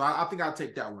happens. So I think I'll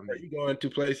take that one. Are you going to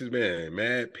places, man?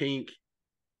 Mad Pink.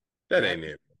 That ain't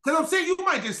it. Because I'm saying you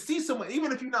might just see someone,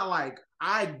 even if you're not like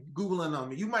Googling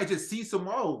them, you might just see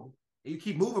someone, and you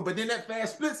keep moving, but then that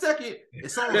fast split second,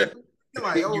 it's on. You're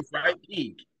like, oh, bright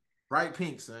pink. Bright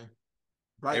pink, son.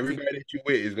 Everybody that you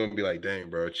with is gonna be like, dang,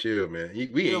 bro, chill, man.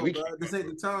 This ain't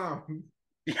the time.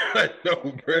 I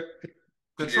know, bro.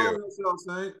 Control yourself,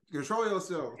 son. Control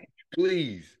yourself.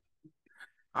 Please.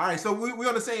 All right, so we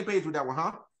on the same page with that one,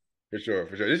 huh? For sure.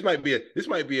 This might be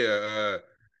a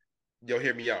yo,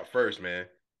 hear me out first, man.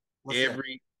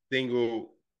 Every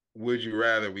single would you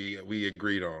rather we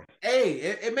agreed on. Hey,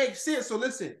 it makes sense. So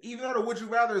listen, even though the would you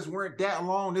rathers weren't that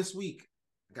long this week,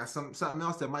 I got something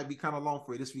else that might be kind of long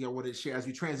for you this week. I wanted to share as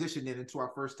we transition into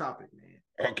our first topic,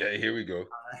 man. Okay, here we go.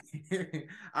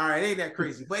 All right, ain't that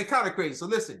crazy, but it's kind of crazy. So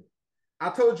listen. I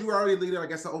told you already, leader. I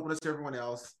guess I'll open this to everyone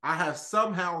else. I have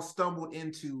somehow stumbled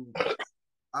into,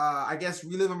 I guess,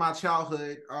 reliving my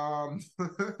childhood.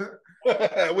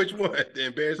 Which one? The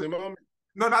embarrassing moments?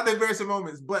 No, not the embarrassing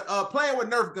moments, but playing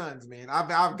with Nerf guns, man.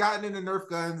 I've gotten into Nerf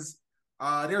guns.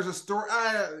 There's a story.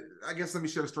 I guess let me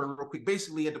share the story real quick.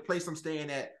 Basically, at the place I'm staying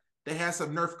at, they had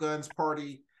some Nerf guns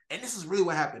party, And this is really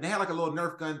what happened. They had like a little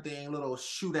Nerf gun thing, little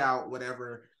shootout,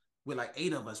 whatever, with like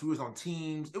 8 of us. We was on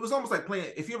teams. It was almost like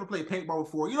playing, if you ever played paintball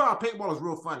before, you know how paintball is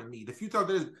real fun to me. The few times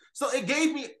there's, so it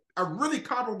gave me a really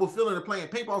comparable feeling of playing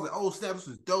paintball. I was like, oh snap, this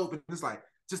was dope. And it's like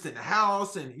just in the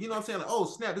house, and you know what I'm saying? Like, oh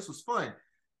snap, this was fun.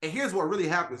 And here's what really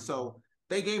happened. So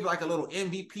they gave like a little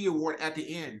MVP award at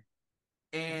the end.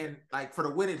 And like for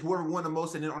the winning, whoever won the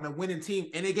most, and then on the winning team,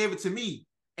 and they gave it to me.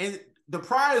 And the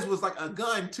prize was like a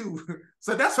gun too.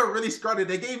 So that's what really started.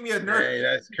 They gave me a Nerf. Hey,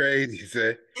 that's crazy,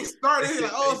 son. It started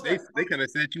like, oh, they kind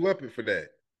of set you up for that.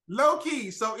 Low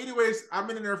key. So, anyways, I'm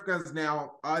in the Nerf guns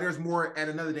now. There's more at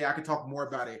another day. I can talk more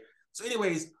about it. So,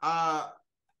 anyways,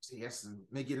 yes,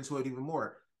 may get into it even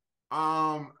more.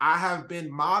 I have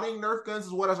been modding Nerf guns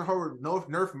as well as a whole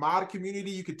Nerf mod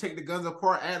community. You can take the guns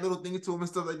apart, add little things to them and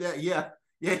stuff like that. Yeah.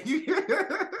 Yeah,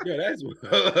 yeah, that's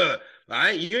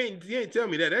you ain't tell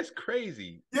me that. That's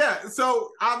crazy. Yeah,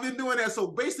 so I've been doing that. So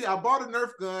basically, I bought a Nerf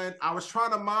gun. I was trying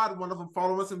to mod one of them,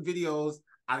 following some videos.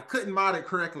 I couldn't mod it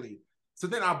correctly. So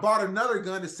then I bought another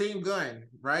gun, the same gun,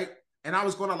 right? And I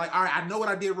was going to like, all right, I know what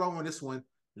I did wrong on this one.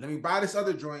 Let me buy this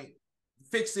other joint,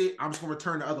 fix it. I'm just going to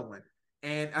return the other one.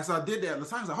 And as I did that,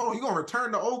 Latanya was like, "Oh, you going to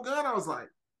return the old gun?" I was like,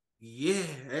 yeah.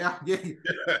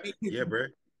 Yeah, bro.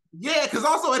 Yeah, because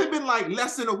also it had been like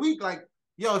less than a week. Like,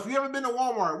 yo, if you ever been to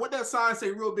Walmart, what that sign say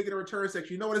real big in the return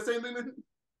section? You know what it say, Lyndon?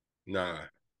 Nah.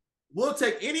 We'll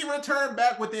take any return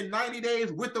back within 90 days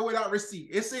with or without receipt.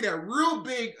 It say that real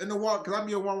big in the Walmart, because I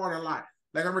be in Walmart a lot,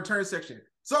 like a return section.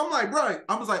 So I'm like, bro,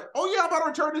 I was like, oh yeah, I'm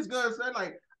about to return this gun. So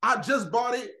like, I just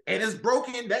bought it and it's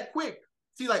broken that quick.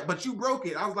 See, like, but you broke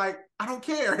it. I was like, I don't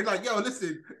care. And like, yo,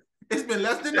 listen, it's been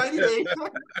less than 90 days.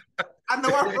 I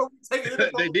know I broke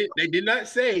it. They did not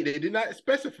say, they did not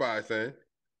specify, son.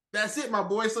 That's it, my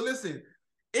boy. So listen,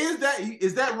 is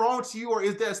that wrong to you, or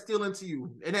is that stealing to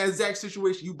you in that exact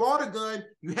situation? You bought a gun,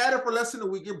 you had it for less than a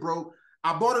week, it broke.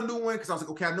 I bought a new one because I was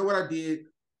like, okay, I know what I did.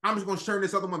 I'm just gonna turn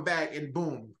this other one back and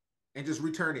boom, and just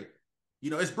return it.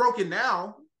 You know, it's broken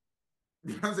now.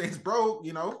 You know what I'm saying? It's broke,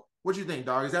 you know. What you think,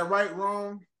 dog? Is that right,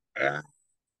 wrong? Man,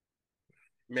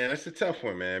 that's a tough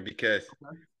one, man, because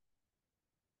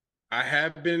I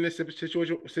have been in this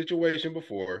situation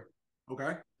before.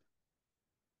 Okay.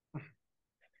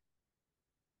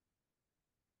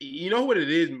 You know what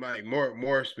it is, like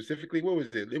more specifically? What was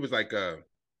it? It was like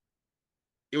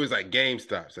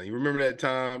GameStop. So you remember that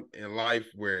time in life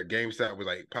where GameStop was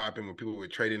like popping when people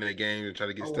would trade in their games and try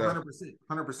to get stuff?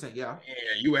 100%, yeah.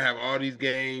 And you would have all these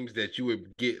games that you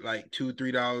would get like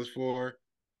 $2-3 for.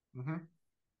 Mm-hmm.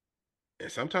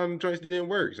 And sometimes the joints didn't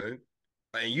work, son.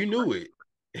 And you knew it.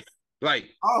 Like,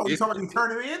 oh, you talking about you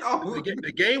turn it in? Oh,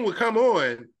 the game would come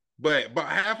on, but about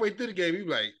halfway through the game, you be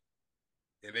like,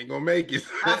 it ain't gonna make it.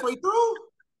 Halfway through?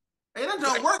 Hey, that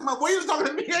don't work, my boy. You was talking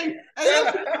to me. Hey,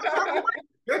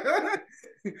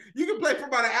 you can play for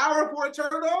about an hour before it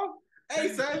turned off.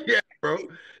 Hey, son. Yeah, bro.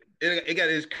 It got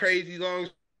this crazy long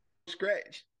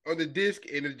scratch on the disc,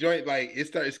 and the joint, like, it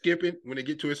started skipping when it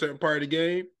get to a certain part of the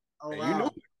game. Oh, wow. You knew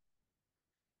it.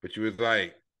 But you was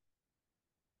like,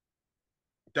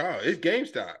 dog, it's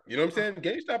GameStop. You know what I'm saying?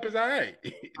 GameStop is all right.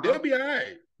 They'll be all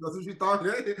right. That's what you thought.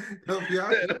 They'll be all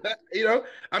right. You know,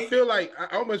 I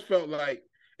almost felt like,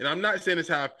 and I'm not saying this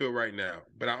how I feel right now,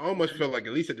 but I almost felt like,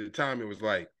 at least at the time, it was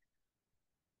like,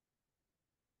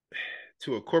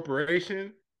 to a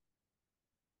corporation.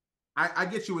 I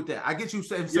get you with that. I get you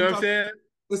saying. You know what I'm saying?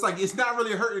 It's like, it's not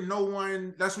really hurting no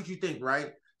one. That's what you think,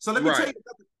 right? So let me tell you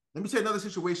another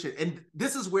situation. And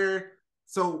this is where,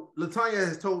 so Latanya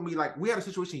has told me, like, we had a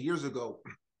situation years ago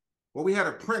where we had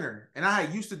a printer, and I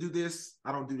used to do this.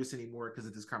 I don't do this anymore because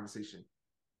of this conversation.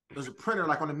 There's a printer,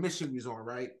 like on the mission we was on,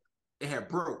 right? It had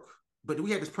broke, but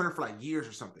we had this printer for like years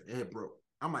or something. It had broke.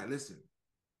 I'm like, listen,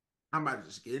 I'm about to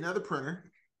just get another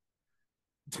printer.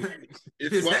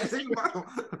 It's that same model.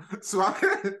 So all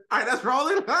right, that's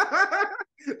rolling.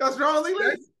 That's rolling.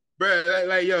 Bro,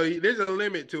 like, yo, there's a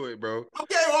limit to it, bro.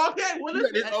 Okay. Well, you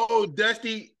got this old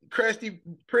dusty, crusty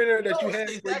printer that you had.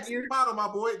 The exact same model, my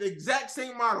boy. The exact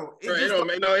same model. It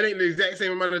ain't the exact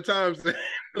same amount of times. No,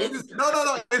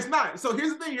 it's not. So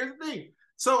here's the thing.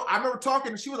 So I remember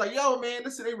talking, and she was like, "Yo, man,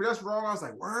 listen, Avery, that's wrong." I was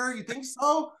like, "Word, you think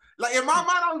so?" Like in my mind,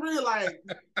 I was really like,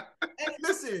 "Hey,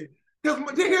 listen."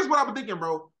 Because here's what I've been thinking,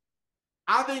 bro.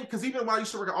 I think, because even when I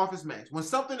used to work at Office Max, when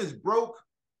something is broke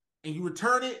and you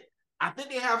return it, I think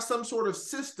they have some sort of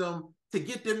system to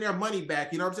get them their money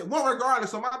back. You know what I'm saying? Well, regardless.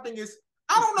 So my thing is,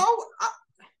 I don't know.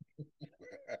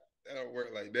 That don't work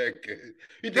like that.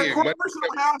 The corporation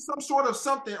will have some sort of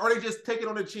something, or they just take it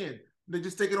on the chin. They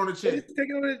just take it on the They chin. just take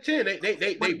it on the chin.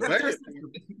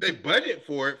 They budget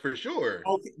for it for sure.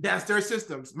 Okay, that's their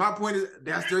systems. My point is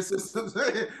that's their systems.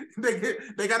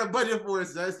 they got a budget for it.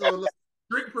 So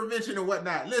drink prevention and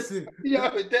whatnot. Listen, yeah,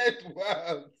 but that's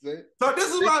wild. So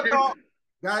this is what I thought.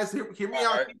 Guys, hear me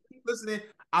out. Keep listening.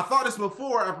 I thought this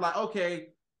before. I'm like, okay,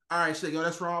 all right, shit, yo,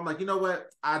 that's wrong. I'm like, you know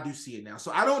what? I do see it now.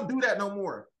 So I don't do that no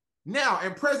more. Now,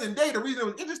 in present day, the reason it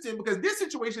was interesting because this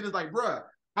situation is like, bruh,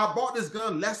 I bought this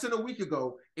gun less than a week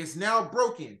ago. It's now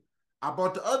broken. I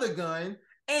bought the other gun.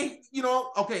 And,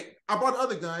 okay, I bought the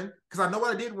other gun because I know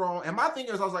what I did wrong. And my thing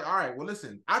is, I was like, all right, well,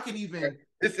 listen, I can even.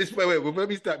 Wait, let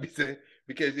me stop you saying,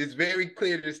 because it's very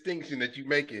clear distinction that you're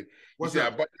making. You said, I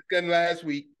bought this gun last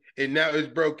week and now it's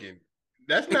broken.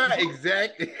 That's not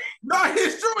exactly. No,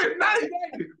 it's true. It's not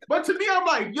exactly. But to me, I'm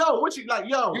like, yo, what you like,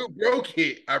 yo? You broke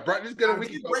it. I brought this gun a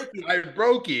week ago. I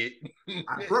broke it.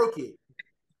 I broke it.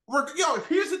 Yo,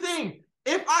 here's the thing.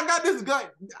 If I got this gun,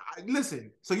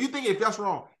 listen, so you think if that's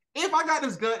wrong. If I got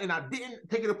this gun and I didn't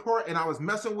take it apart and I was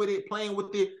messing with it, playing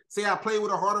with it, say I played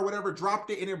with it hard or whatever, dropped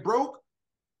it and it broke,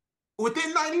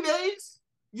 within 90 days,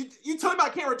 you tell me I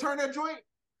can't return that joint?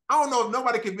 I don't know if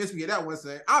nobody convinced me of that one,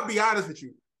 son. I'll be honest with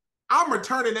you. I'm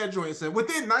returning that joint, son.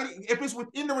 Within 90, if it's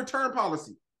within the return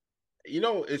policy.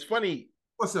 It's funny.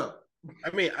 What's up?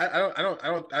 I mean, I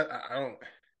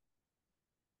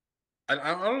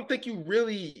don't think you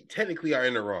really technically are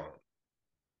in the wrong.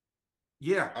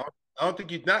 Yeah. I don't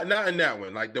think you not in that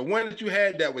one. Like the one that you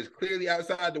had that was clearly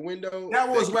outside the window. That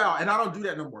was wild, and I don't do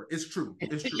that no more. It's true.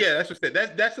 It's true. Yeah, that's what I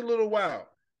said. That's a little wild.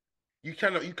 You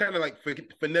kind of like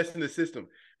finessing the system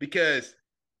because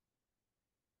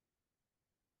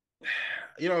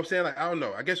you know what I'm saying? Like, I don't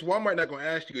know. I guess Walmart not gonna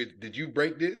ask you, did you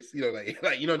break this? They're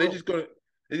just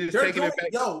taking it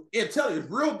back. Yo, tell you,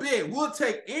 it's real big. We'll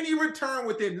take any return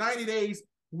within 90 days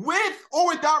with or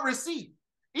without receipt.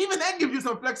 Even that gives you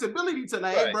some flexibility to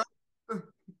like, hey, bro.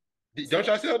 Don't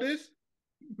y'all sell this?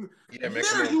 Yeah, man.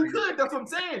 Literally, you could. That's what I'm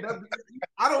saying.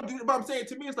 I don't do it, but I'm saying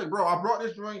to me, it's like, bro, I brought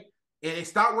this joint and it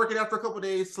stopped working after a couple of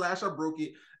days. / I broke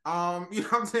it. You know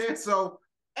what I'm saying? So,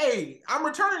 hey, I'm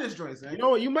returning this joint, son. You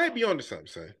know what? You might be onto something,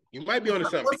 son. You might be onto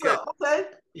something. What's up?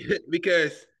 Okay.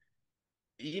 Because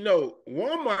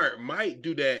Walmart might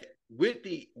do that with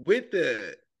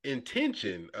the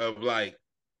intention of like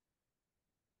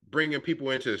bringing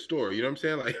people into the store. You know what I'm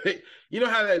saying? Like, you know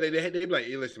how they be like,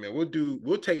 hey, listen, man,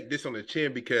 we'll take this on the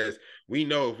chin because we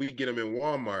know if we get them in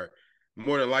Walmart,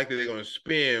 more than likely they're going to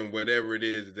spend whatever it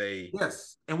is they.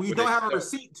 Yes, and when you don't have a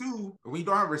receipt too, when you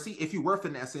don't have a receipt, if you were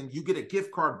finessing, you get a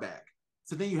gift card back.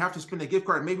 So then you have to spend a gift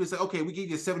card. Maybe it's like, okay, we give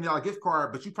you a $70 gift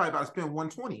card, but you probably about to spend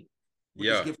 $120.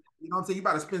 Yeah, you know what I'm saying? You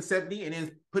about to spend $70 and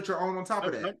then put your own on top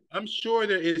of that. I'm sure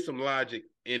there is some logic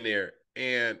in there,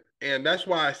 and that's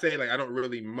why I say like I don't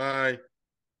really mind.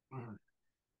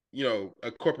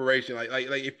 A corporation like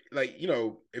if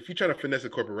you're trying to finesse a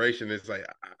corporation, it's like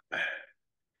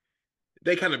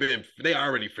they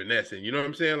already finessing. You know what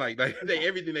I'm saying? Like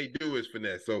everything they do is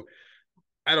finesse. So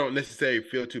I don't necessarily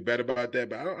feel too bad about that,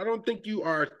 but I don't think you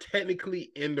are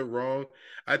technically in the wrong.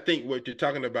 I think what you're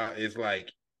talking about is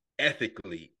like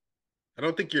ethically. I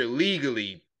don't think you're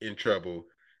legally in trouble,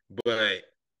 but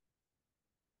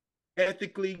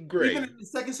ethically great. Even in the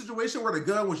second situation where the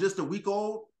gun was just a week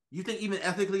old, you think even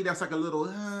ethically that's like a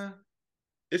little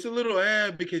It's a little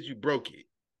because you broke it.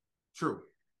 True.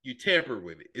 You tampered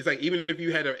with it. It's like even if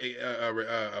you had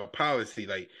a policy,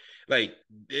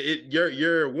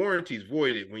 your warranty's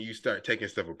voided when you start taking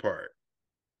stuff apart.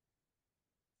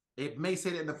 It may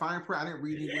say that in the fine print. I didn't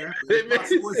read anywhere. It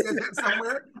says that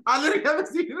somewhere. I literally haven't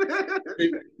seen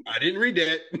it. I didn't read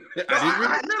that.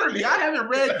 I haven't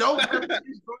read those.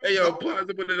 Hey,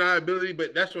 plausible deniability,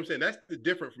 but that's what I'm saying. That's the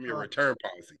different from your return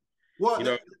policy. Well,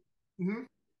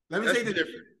 let me say this.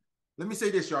 Let me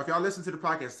say this, y'all. If y'all listen to the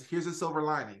podcast, here's a silver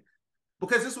lining.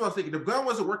 Because this is what I was thinking. The gun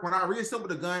wasn't working. When I reassembled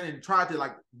the gun and tried to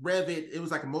like rev it, it was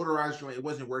like a motorized joint. It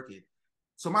wasn't working.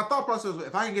 So my thought process was,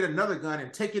 if I can get another gun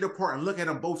and take it apart and look at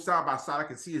them both side by side, I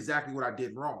can see exactly what I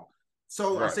did wrong.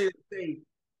 So right.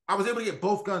 I was able to get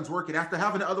both guns working. After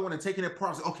having the other one and taking it apart,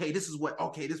 I was like,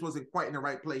 okay, this wasn't quite in the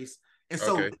right place. And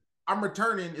so I'm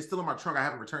returning. It's still in my trunk. I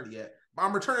haven't returned it yet. But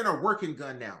I'm returning a working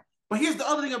gun now. But here's the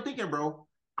other thing I'm thinking, bro.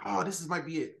 Oh, might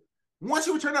be it. Once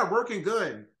you return that working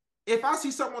gun, if I see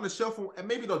something on the shelf, and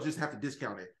maybe they'll just have to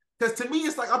discount it. Because to me,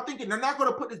 it's like, I'm thinking they're not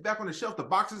going to put this back on the shelf. The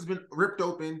box has been ripped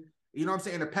open. You know what I'm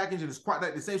saying? The packaging is quite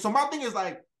like the same. So my thing is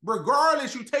like,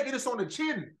 regardless, you taking this on the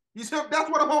chin. You see, that's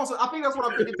what I'm also. I think that's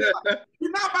what I'm thinking. Like,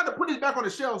 you're not about to put this back on the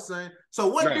shelf, son. So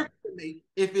what difference it make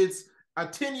if it's a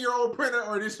 10-year-old printer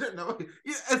or this shit. No,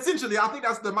 essentially, I think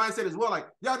that's the mindset as well. Like,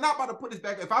 y'all not about to put this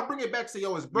back. If I bring it back, say,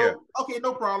 yo, it's broke. Yeah. Okay,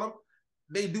 no problem.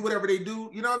 They do whatever they do.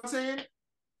 You know what I'm saying?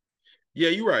 Yeah,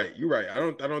 you're right. You're right.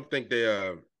 I don't think they.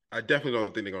 I definitely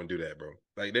don't think they're gonna do that, bro.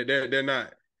 Like they're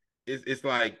not. It's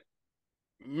like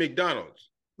McDonald's.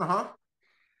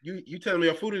 You telling me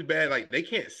your food is bad? Like they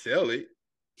can't sell it.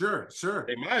 Sure.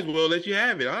 They might as well let you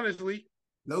have it. Honestly.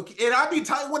 No, and I'd be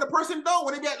tight when the person don't.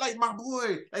 When they get like my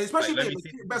boy, like, especially like,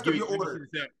 best of your order.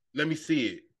 Let me see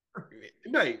it.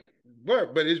 Like,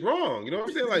 but it's wrong. You know what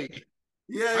I'm saying? Like,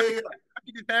 yeah. I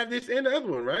can just have this and the other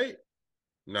one, right?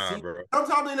 Nah, see, bro.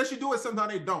 Sometimes they let you do it,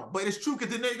 sometimes they don't. But it's true because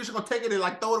then they're just gonna take it and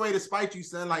like throw it away to spite you,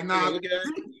 son. Like, nah. You're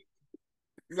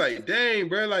like, dang,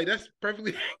 bro. Like that's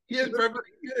perfectly, perfectly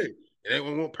good. And they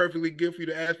won't perfectly good for you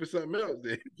to ask for something else.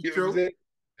 Then. You know what I'm saying?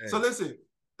 So listen.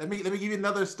 Let me give you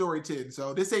another story, Tim.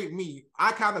 So this ain't me.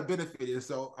 I kind of benefited.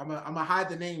 So I'm gonna hide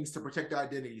the names to protect their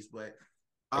identities. But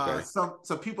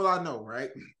some people I know,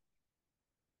 right?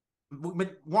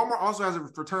 Walmart also has a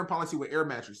return policy with air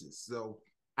mattresses. So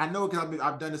I know because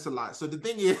I've done this a lot. So the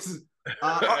thing is,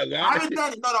 I haven't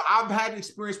done it. No, I've had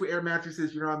experience with air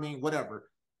mattresses. You know what I mean? Whatever.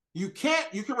 You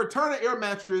can return an air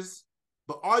mattress,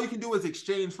 but all you can do is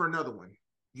exchange for another one.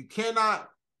 You cannot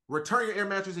return your air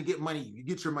mattress and get money. You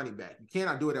get your money back. You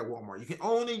cannot do it at Walmart. You can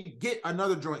only get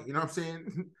another joint. You know what I'm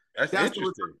saying? That's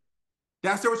interesting.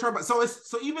 That's the return. So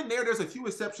even there's a few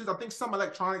exceptions. I think some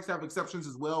electronics have exceptions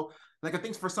as well. Like I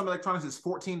think for some electronics it's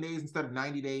 14 days instead of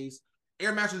 90 days.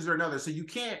 Air mattresses are another. So you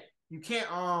can't get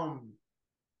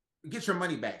your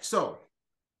money back. So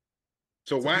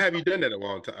why have you done that a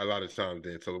lot of times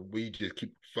then? So we just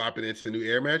keep flopping into new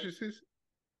air mattresses?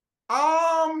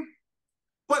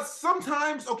 But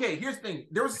sometimes, okay, here's the thing.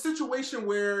 There was a situation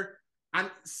where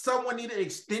someone needed an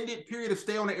extended period of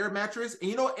stay on an air mattress.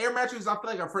 And you know, air mattresses, I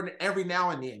feel like are for every now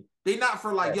and then. They're not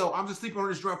for like, yo, I'm just sleeping on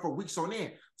this joint for weeks on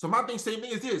end. So my same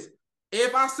thing is this.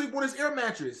 If I sleep on this air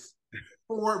mattress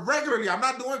for regularly, I'm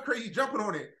not doing crazy jumping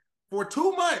on it for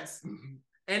 2 months,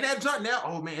 and that jump now,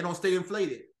 oh man, it don't stay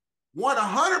inflated.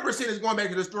 100% is going back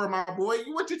to the store, my boy.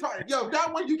 What you talking? Yo,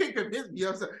 that one you can't convince me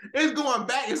of. It's going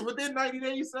back. It's within 90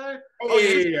 days, son. Oh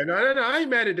yeah. No. I ain't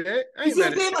mad at that. I ain't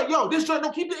mad at that. Like, yo, this joint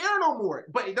don't keep the air no more.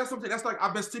 But that's something. That's like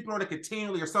I've been sleeping on it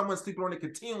continually, or someone's sleeping on it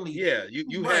continually. Yeah,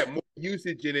 you had more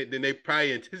usage in it than they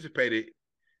probably anticipated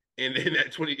in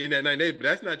that 90 days. But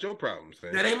that's not your problem,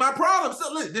 son. That ain't my problem.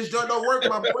 So listen, this joint don't work.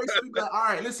 My boy, like, all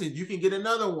right, listen, you can get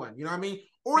another one. You know what I mean?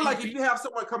 Or like if you have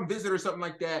someone come visit or something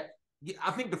like that.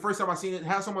 I think the first time I seen it,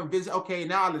 have someone visit. Okay,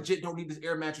 now I legit don't need this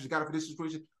air mattress. Got it for this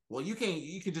situation. Well, you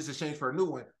can just exchange for a new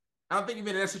one. I don't think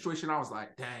even in that situation, I was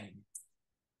like, dang.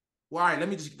 Well, all right, let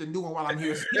me just get the new one while I'm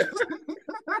here.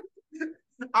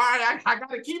 All right, I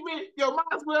gotta keep it. Yo, might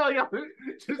as well, yo.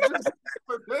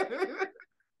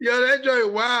 Yo, that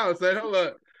joint, wow. So hold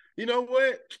up. You know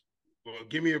what? Well,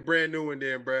 give me a brand new one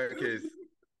then, bro. Because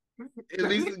at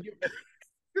least.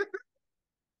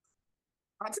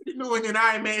 I took the new one and all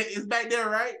right, man, it's back there,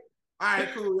 right? All right,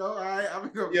 cool, yo. All right, I'm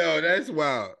gonna go. Yo, that's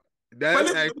wild. Let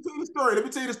me tell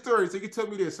you the story. So you can tell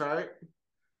me this, all right?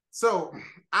 So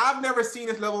I've never seen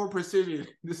this level of precision.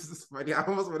 This is funny. I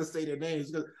almost want to say their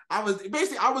names because I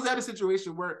was at a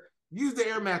situation where use the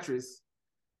air mattress.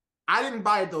 I didn't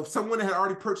buy it though. Someone had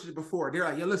already purchased it before. They're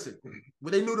like, yo, listen,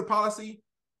 when they knew the policy,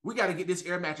 we got to get this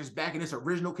air mattress back in its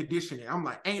original condition. I'm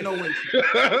like, ain't no way.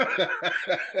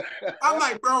 I'm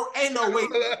like, bro, ain't no way.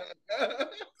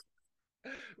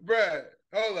 Bruh,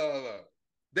 hold on.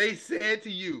 They said to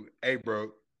you, hey,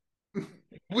 bro,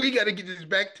 we got to get this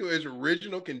back to its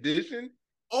original condition.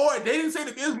 Or they didn't say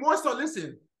that. There's more so,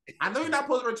 listen, I know you're not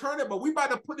supposed to return it, but we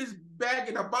about to put this bag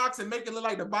in a box and make it look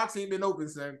like the box ain't been open,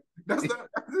 son. That's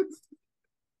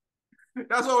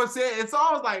what it said. And so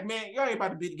I was like, man, you ain't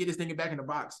about to get this thing back in the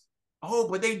box. Oh,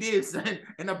 but they did, son.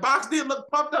 And the box didn't look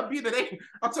pumped up either.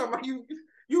 I'm talking about you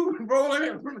rolling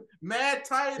it mad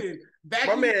tight and back.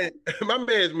 My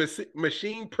man's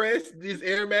machine pressed this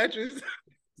air mattress.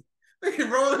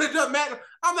 Rolling it up, man.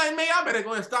 I'm like, man, I better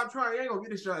go and stop trying. I ain't gonna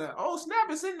get this shot out. Oh, snap,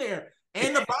 it's in there.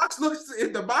 And the box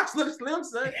looks slim,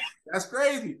 son. That's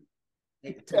crazy.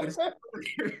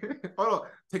 Hold on,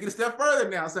 take it a step further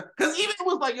now, son. Because even it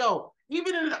was like, yo,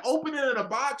 even in the opening of the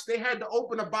box, they had to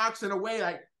open the box in a way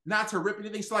like not to rip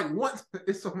anything. So like once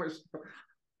it's so much.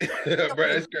 Bro,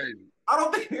 that's crazy. I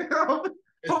don't think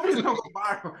hopefully it's gonna go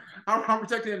viral. I'm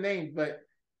protecting the name, but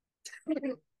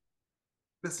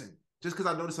listen, just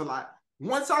because I noticed a lot.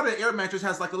 One side of the air mattress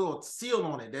has like a little seal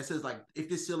on it that says like, if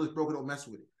this seal is broken, don't mess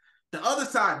with it. The other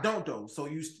side don't though. So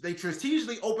they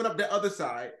strategically open up the other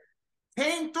side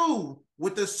came through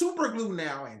with the super glue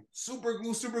now and super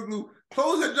glue,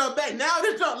 close the jump back. Now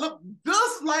this jump look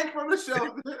just like from the shelf.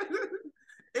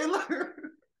 It look,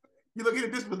 you look at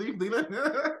it disbelief, Leland.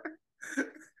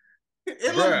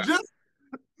 It look just.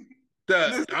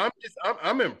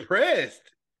 I'm impressed.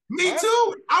 Me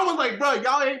too. I was like, bro,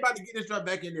 y'all ain't about to get this jump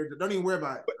back in there. Don't even worry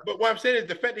about it. But what I'm saying is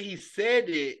the fact that he said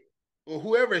it, or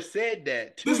whoever said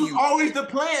that to this was you, always the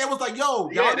plan. It was like, yo,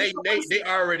 yeah, they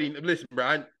already listen,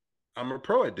 bro. I'm a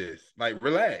pro at this. Like,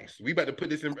 relax. We about to put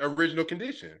this in original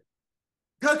condition.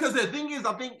 Because the thing is,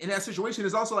 I think in that situation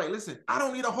is also like, listen, I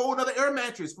don't need a whole other air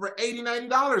mattress for $80,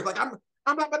 $90. Like, I'm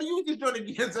not about to use this joint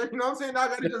again. So, you know what I'm saying? I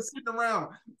got to just sit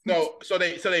around. No, so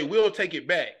they will take it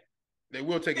back. They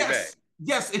will take it back.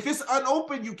 Yes, if it's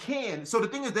unopened, you can. So the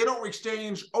thing is, they don't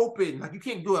exchange open. Like, you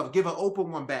can't give an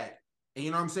open one back. And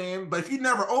you know what I'm saying? But if you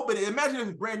never open it, imagine if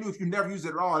it's brand new, if you never use it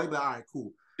at all, they'd be like, all right,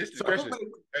 cool. This is the question.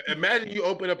 Imagine you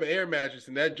open up an air mattress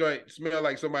and that joint smell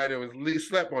like somebody that was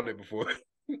slept on it before.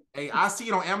 Hey, I see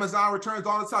it on Amazon returns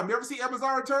all the time. You ever see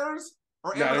Amazon returns?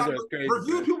 Or Amazon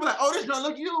review? People like, oh, this joint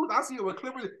look used. I see it with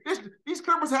Clippers. These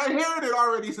Clippers had hair in it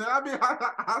already. So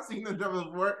I've seen them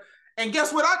before. And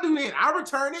guess what I do then? I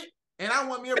return it and I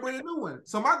want me a brand new one.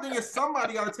 So my thing is,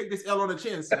 somebody got to take this L on the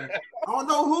chin, son. I don't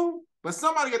know who, but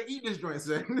somebody got to eat this joint,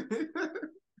 son.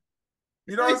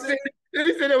 You know what I'm saying? Did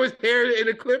he say there was hair in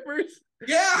the Clippers?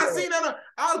 Yeah, I seen that.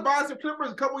 I was buying some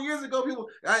Clippers a couple years ago. People,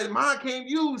 mine came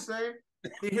used, saying,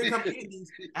 here come Indies.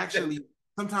 Actually,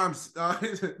 sometimes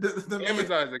the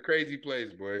Amazon is a crazy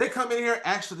place, boy. They come in here.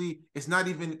 Actually, it's not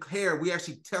even hair. We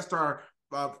actually test our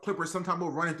Clippers. Sometimes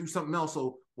we'll run it through something else.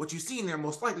 So what you see in there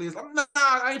most likely is, nah,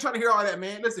 I ain't trying to hear all that,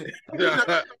 man. Listen.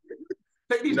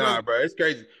 Nah, bro, it's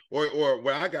crazy. Or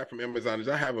what I got from Amazon is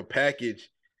I have a package.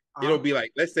 It'll be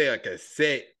like, let's say like a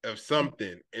set of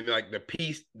something, and like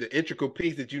the integral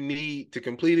piece that you need to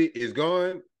complete it is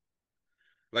gone.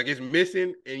 Like, it's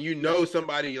missing, and you know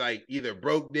somebody like either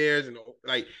broke theirs and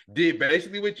like did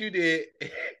basically what you did.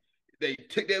 They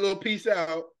took that little piece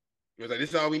out. It was like,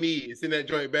 this is all we need. It's in that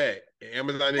joint bag. And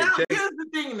Amazon didn't check. Here's the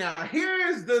thing now.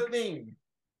 Here's the thing.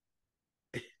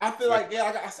 I feel like,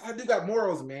 I do got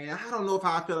morals, man. I don't know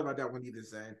how I feel about that one either,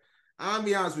 son. I'll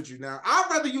be honest with you now. I'd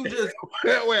rather you just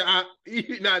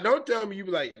don't tell me you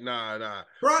be like, nah.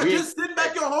 Bro, just send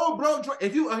back your whole broke.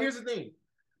 If you here's the thing.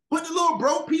 Put the little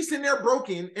broke piece in there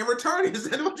broken and return it. Is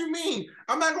that what you mean?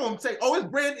 I'm not gonna say, oh, it's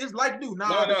brand, it's like new.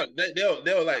 Nah. No,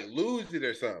 they'll like lose it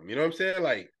or something. You know what I'm saying?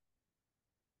 Like,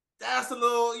 that's a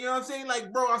little, you know what I'm saying?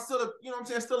 Like, bro, I'm still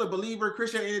still a believer,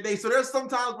 Christian in the day. So there's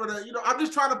sometimes where I'm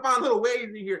just trying to find little ways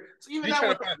in here. So even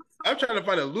that I'm trying to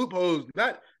find a loophole.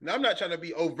 I'm not trying to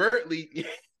be overtly.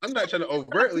 I'm not trying to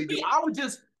overtly do. I would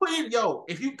just put in,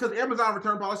 because Amazon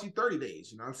return policy 30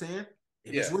 days. You know what I'm saying?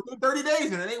 If it's within 30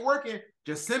 days and it ain't working,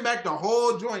 just send back the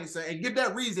whole joint, and give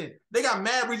that reason. They got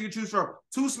mad reasons you choose from.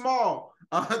 Too small,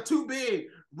 too big,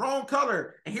 wrong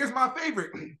color. And here's my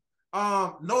favorite.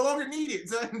 No longer needed.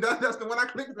 So that's the one I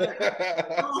clicked on.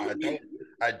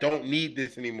 I don't need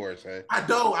this anymore, son. I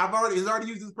don't. It's already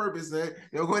used its purpose, son.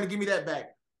 They'll go ahead and give me that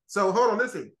back. So hold on,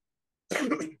 listen.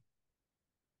 When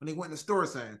they went in the store,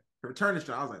 saying return this,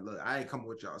 I was like, look, I ain't coming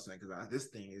with y'all, saying, because this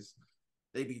thing is,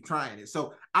 they be trying it.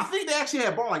 So I think they actually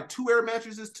had bought like two air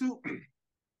mattresses,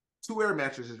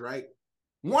 right?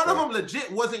 One of them legit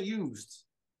wasn't used.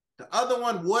 The other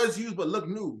one was used but looked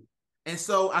new. And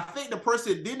so I think the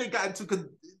person, then they got into, because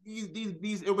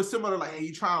these it was similar, like, hey,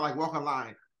 you trying to like walk a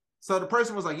line. So the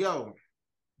person was like, yo,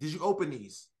 did you open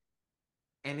these?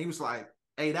 And he was like,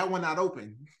 hey, that one not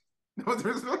open.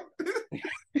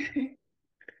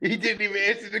 He didn't even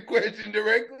answer the question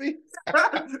directly.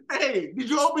 Hey, did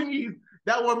you open these?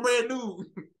 That one brand new.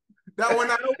 That one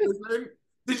not open, man.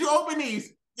 Did you open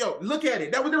these? Yo, look at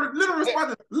it. That was their literal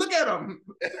response. Look at them.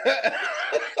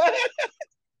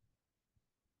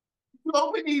 You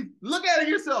open these. Look at it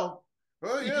yourself.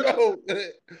 Oh, yeah. Yo,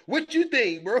 what you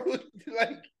think, bro?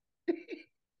 Like,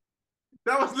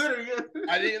 that was literally it.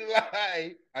 I didn't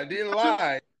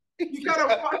lie. You try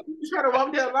to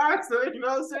walk that line, so you know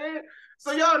what I'm saying?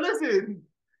 So y'all listen,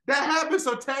 that happened.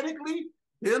 So technically,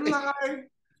 didn't lie.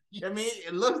 I mean,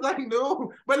 it looks like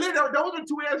new, but literally, those are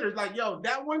two answers. Like, yo,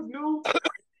 that one's new.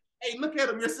 Hey, look at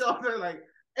them yourself. They're like,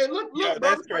 hey, look, yo,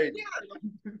 that's crazy.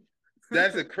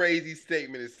 That's a crazy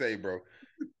statement to say, bro.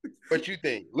 What you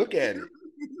think? Look at it.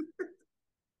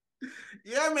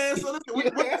 Yeah, man. So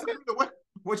listen,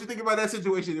 what you think about that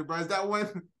situation, bro? Is that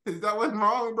one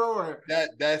wrong, bro? Or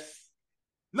that's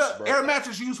look, bro. Air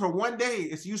mattress used for 1 day.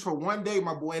 It's used for 1 day,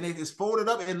 my boy, and it's folded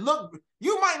up. And look,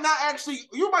 you might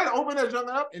open that junk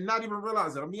up and not even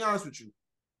realize it. I'll be honest with you.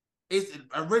 It's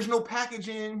original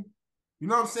packaging. You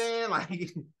know what I'm saying?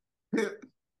 Like,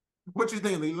 what you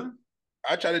think, Leland?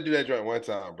 I tried to do that joint one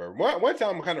time, bro. One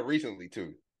time, kind of recently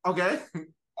too. Okay.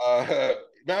 Matter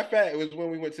of fact, it was when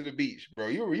we went to the beach, bro.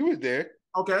 You was there.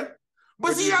 Okay.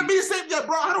 But see, I be the same, yeah,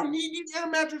 bro. I don't need these air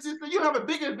mattresses. You have a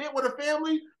big event with a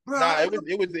family, bro. Nah,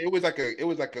 it was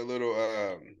like a little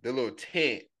the little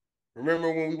tent.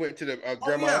 Remember when we went to the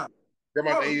grandma's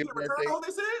 80th birthday?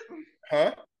 They said?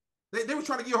 Huh? They were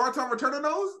trying to give you a hard time returning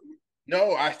those?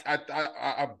 No,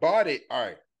 I bought it. All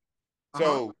right.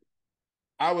 So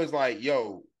I was like,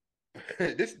 yo,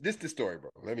 this the story, bro.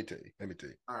 Let me tell you.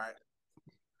 All right.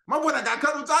 My boy that got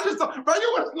cut with I just thought, bro,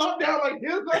 you would slumped down like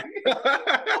this. Like,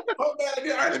 oh,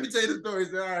 man. All right, let me tell you the story.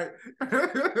 All right.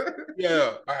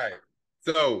 Yeah. All right.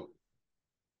 So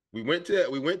we went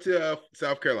to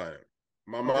South Carolina.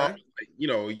 My mom, you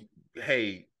know,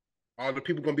 hey, all the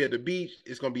people gonna be at the beach.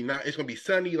 It's gonna be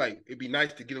sunny. Like it'd be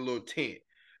nice to get a little tent.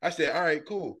 I said, all right,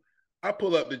 cool. I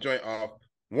pull up the joint off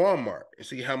Walmart and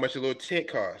see how much a little tent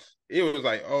costs. It was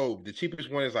like, oh, the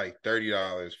cheapest one is like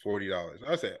 $30, $40.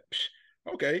 I said,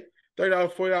 okay,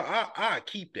 $30, $40. I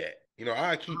keep that. You know,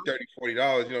 I keep $30,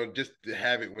 $40, you know, just to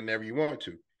have it whenever you want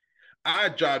to. I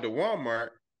drive to Walmart,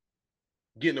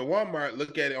 get in the Walmart,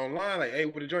 look at it online, like, hey,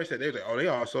 what the joint said? They was like, oh, they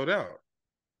all sold out.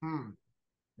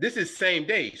 This is same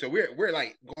day. So we're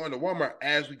like going to Walmart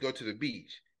as we go to the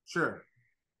beach. Sure.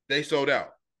 They sold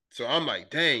out. So I'm like,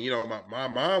 dang, you know, my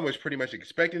mom was pretty much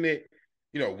expecting it.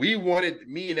 You know,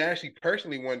 me and Ashley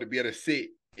personally wanted to be able to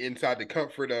sit inside the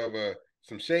comfort of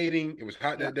some shading. It was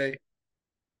hot that day.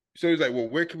 So he was like, well,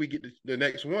 where can we get the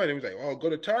next one? And he was like, oh, go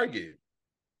to Target.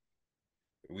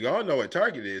 We all know what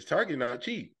Target is. Target not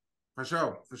cheap. For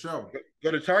sure.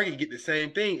 Go to Target, get the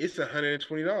same thing. It's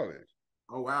 $120.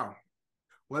 Oh, wow.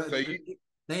 Well, so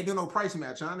they ain't do no price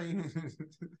match, huh?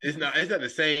 It's not the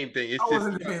same thing. It's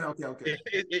okay.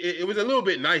 It was a little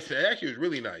bit nicer. It actually was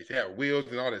really nice. It had wheels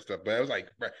and all that stuff. But I was like,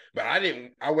 but I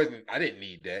didn't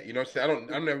need that. You know what I'm saying?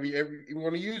 I'm never ever even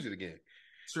want to use it again.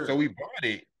 Sure. So we bought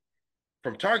it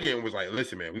from Target and was like,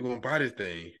 listen, man, we're gonna buy this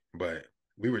thing, but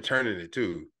we returning it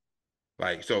too.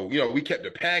 Like, so, you know, we kept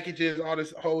the packages, all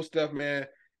this whole stuff, man.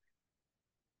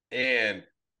 And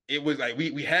it was like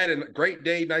we had a great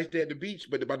day, nice day at the beach,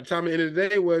 but by the time the end of the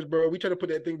day was, bro, we tried to put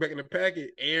that thing back in the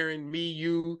packet. Aaron, me,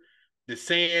 you, the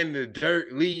sand, the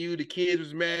dirt, Lee, the kids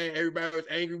was mad, everybody was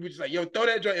angry. We just like, yo, throw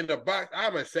that joint in the box.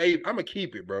 I'm gonna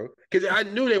keep it, bro. Because I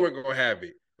knew they weren't gonna have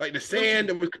it. Like the sand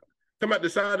that was come out the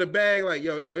side of the bag, like,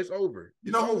 yo, it's over.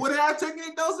 You know what did I take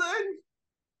it though, son?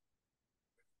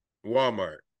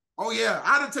 Walmart. Oh yeah,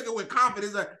 I'd have took it with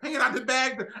confidence, like hanging out the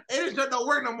bag. It just don't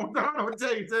work no more. I don't know what to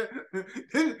tell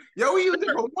you. Yo, we used it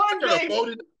for one day.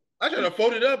 I tried to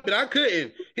fold it up, but I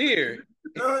couldn't. Here,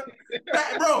 bro,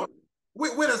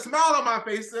 with a smile on my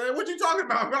face, son. What you talking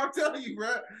about, bro? I'm telling you,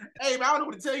 bro. Hey, man, I don't know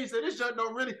what to tell you, son. This shirt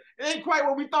don't really. It ain't quite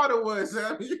what we thought it was,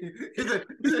 son. It's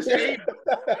a shame.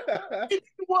 It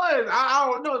was.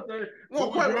 I don't know, son.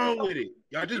 What was wrong with it?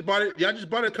 Y'all just bought it. Y'all just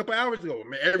bought it a couple hours ago,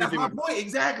 man. Everything. That's my point.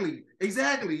 Exactly.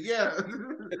 Yeah.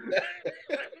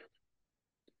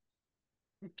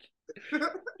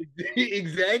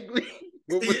 Exactly.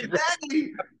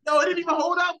 Exactly. Yo, it didn't even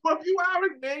hold up for a few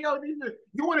hours, man. Yo,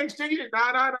 you want to exchange it?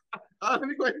 Nah. Let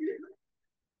me go ahead.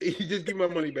 You just give my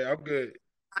money back. I'm good.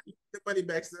 The money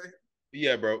back, son.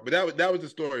 Yeah, bro. But that was the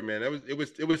story, man. It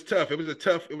was tough. It was a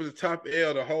tough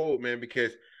L to hold, man,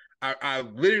 because I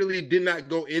literally did not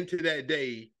go into that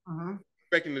day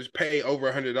expecting to pay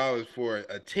over $100 for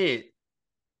a tent,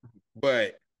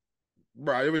 but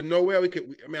bro, there was no way we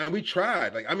could. I mean, we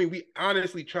tried. Like, I mean, we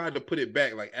honestly tried to put it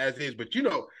back like as is. But you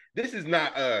know, this is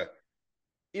not.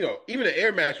 You know, even the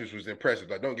air mattress was impressive.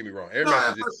 Like, don't get me wrong, air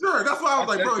mattress for sure. That's why I was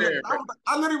like, bro.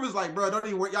 I literally was like, bro, don't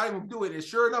even work. Y'all even do it. And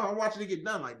sure enough, I'm watching it get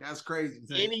done. Like, that's crazy.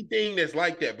 Anything that's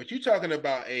like that, but you talking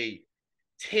about a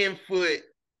 10-foot,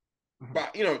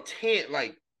 tent.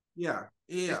 Like, yeah.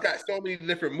 It's got so many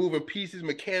different moving pieces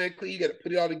mechanically. You got to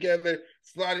put it all together,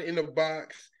 slide it in the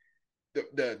box.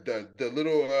 The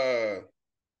little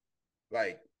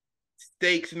like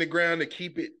stakes in the ground to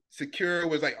keep it secure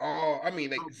was like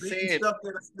sand.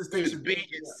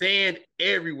 Sand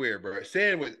everywhere, bro.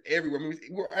 Sand was everywhere. I mean,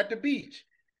 we're at the beach.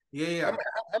 Yeah.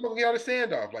 I'm gonna get all the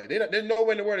sand off. Like there's no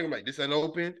way in the world. I'm like, this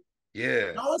unopened.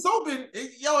 Yeah. No, it's open.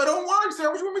 It don't work, sir.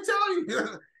 What you want me to tell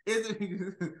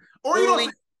you? Or you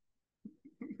don't.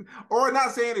 Or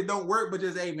not saying it don't work, but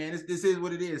just hey, man, this is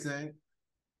what it is, man.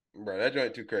 Bro, that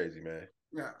joint too crazy, man.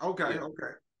 Yeah. Okay.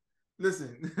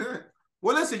 Listen.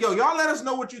 Well, listen, yo, y'all let us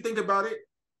know what you think about it.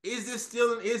 Is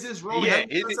this wrong? Yeah,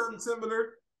 something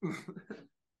similar?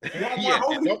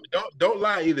 Don't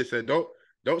lie either, son.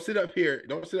 Don't sit up here.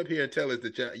 Don't sit up here and tell us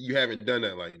that you haven't done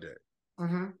that like that.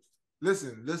 Mm-hmm.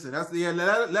 Listen. That's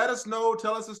let us know.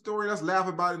 Tell us a story. Let's laugh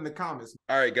about it in the comments.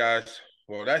 All right, guys.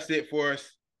 Well, that's it for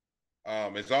us.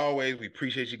 As always, we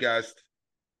appreciate you guys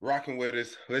rocking with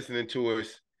us, listening to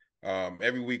us.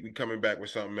 Every week we coming back with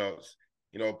something else.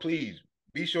 Please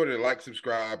be sure to like,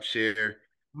 subscribe, share,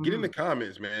 get in the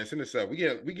comments, man. Send us up.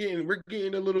 We're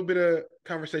getting a little bit of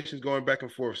conversations going back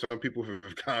and forth. Some people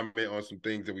have commented on some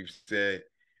things that we've said,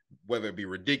 whether it be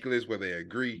ridiculous, whether they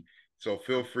agree. So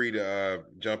feel free to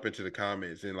jump into the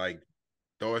comments and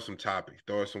throw us some topics,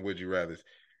 throw us some would you rather's.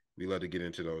 We love to get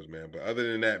into those, man. But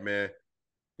other than that, man,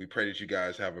 we pray that you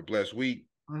guys have a blessed week.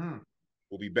 Mm-hmm.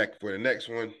 We'll be back for the next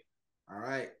one. All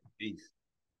right. Peace.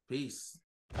 Peace.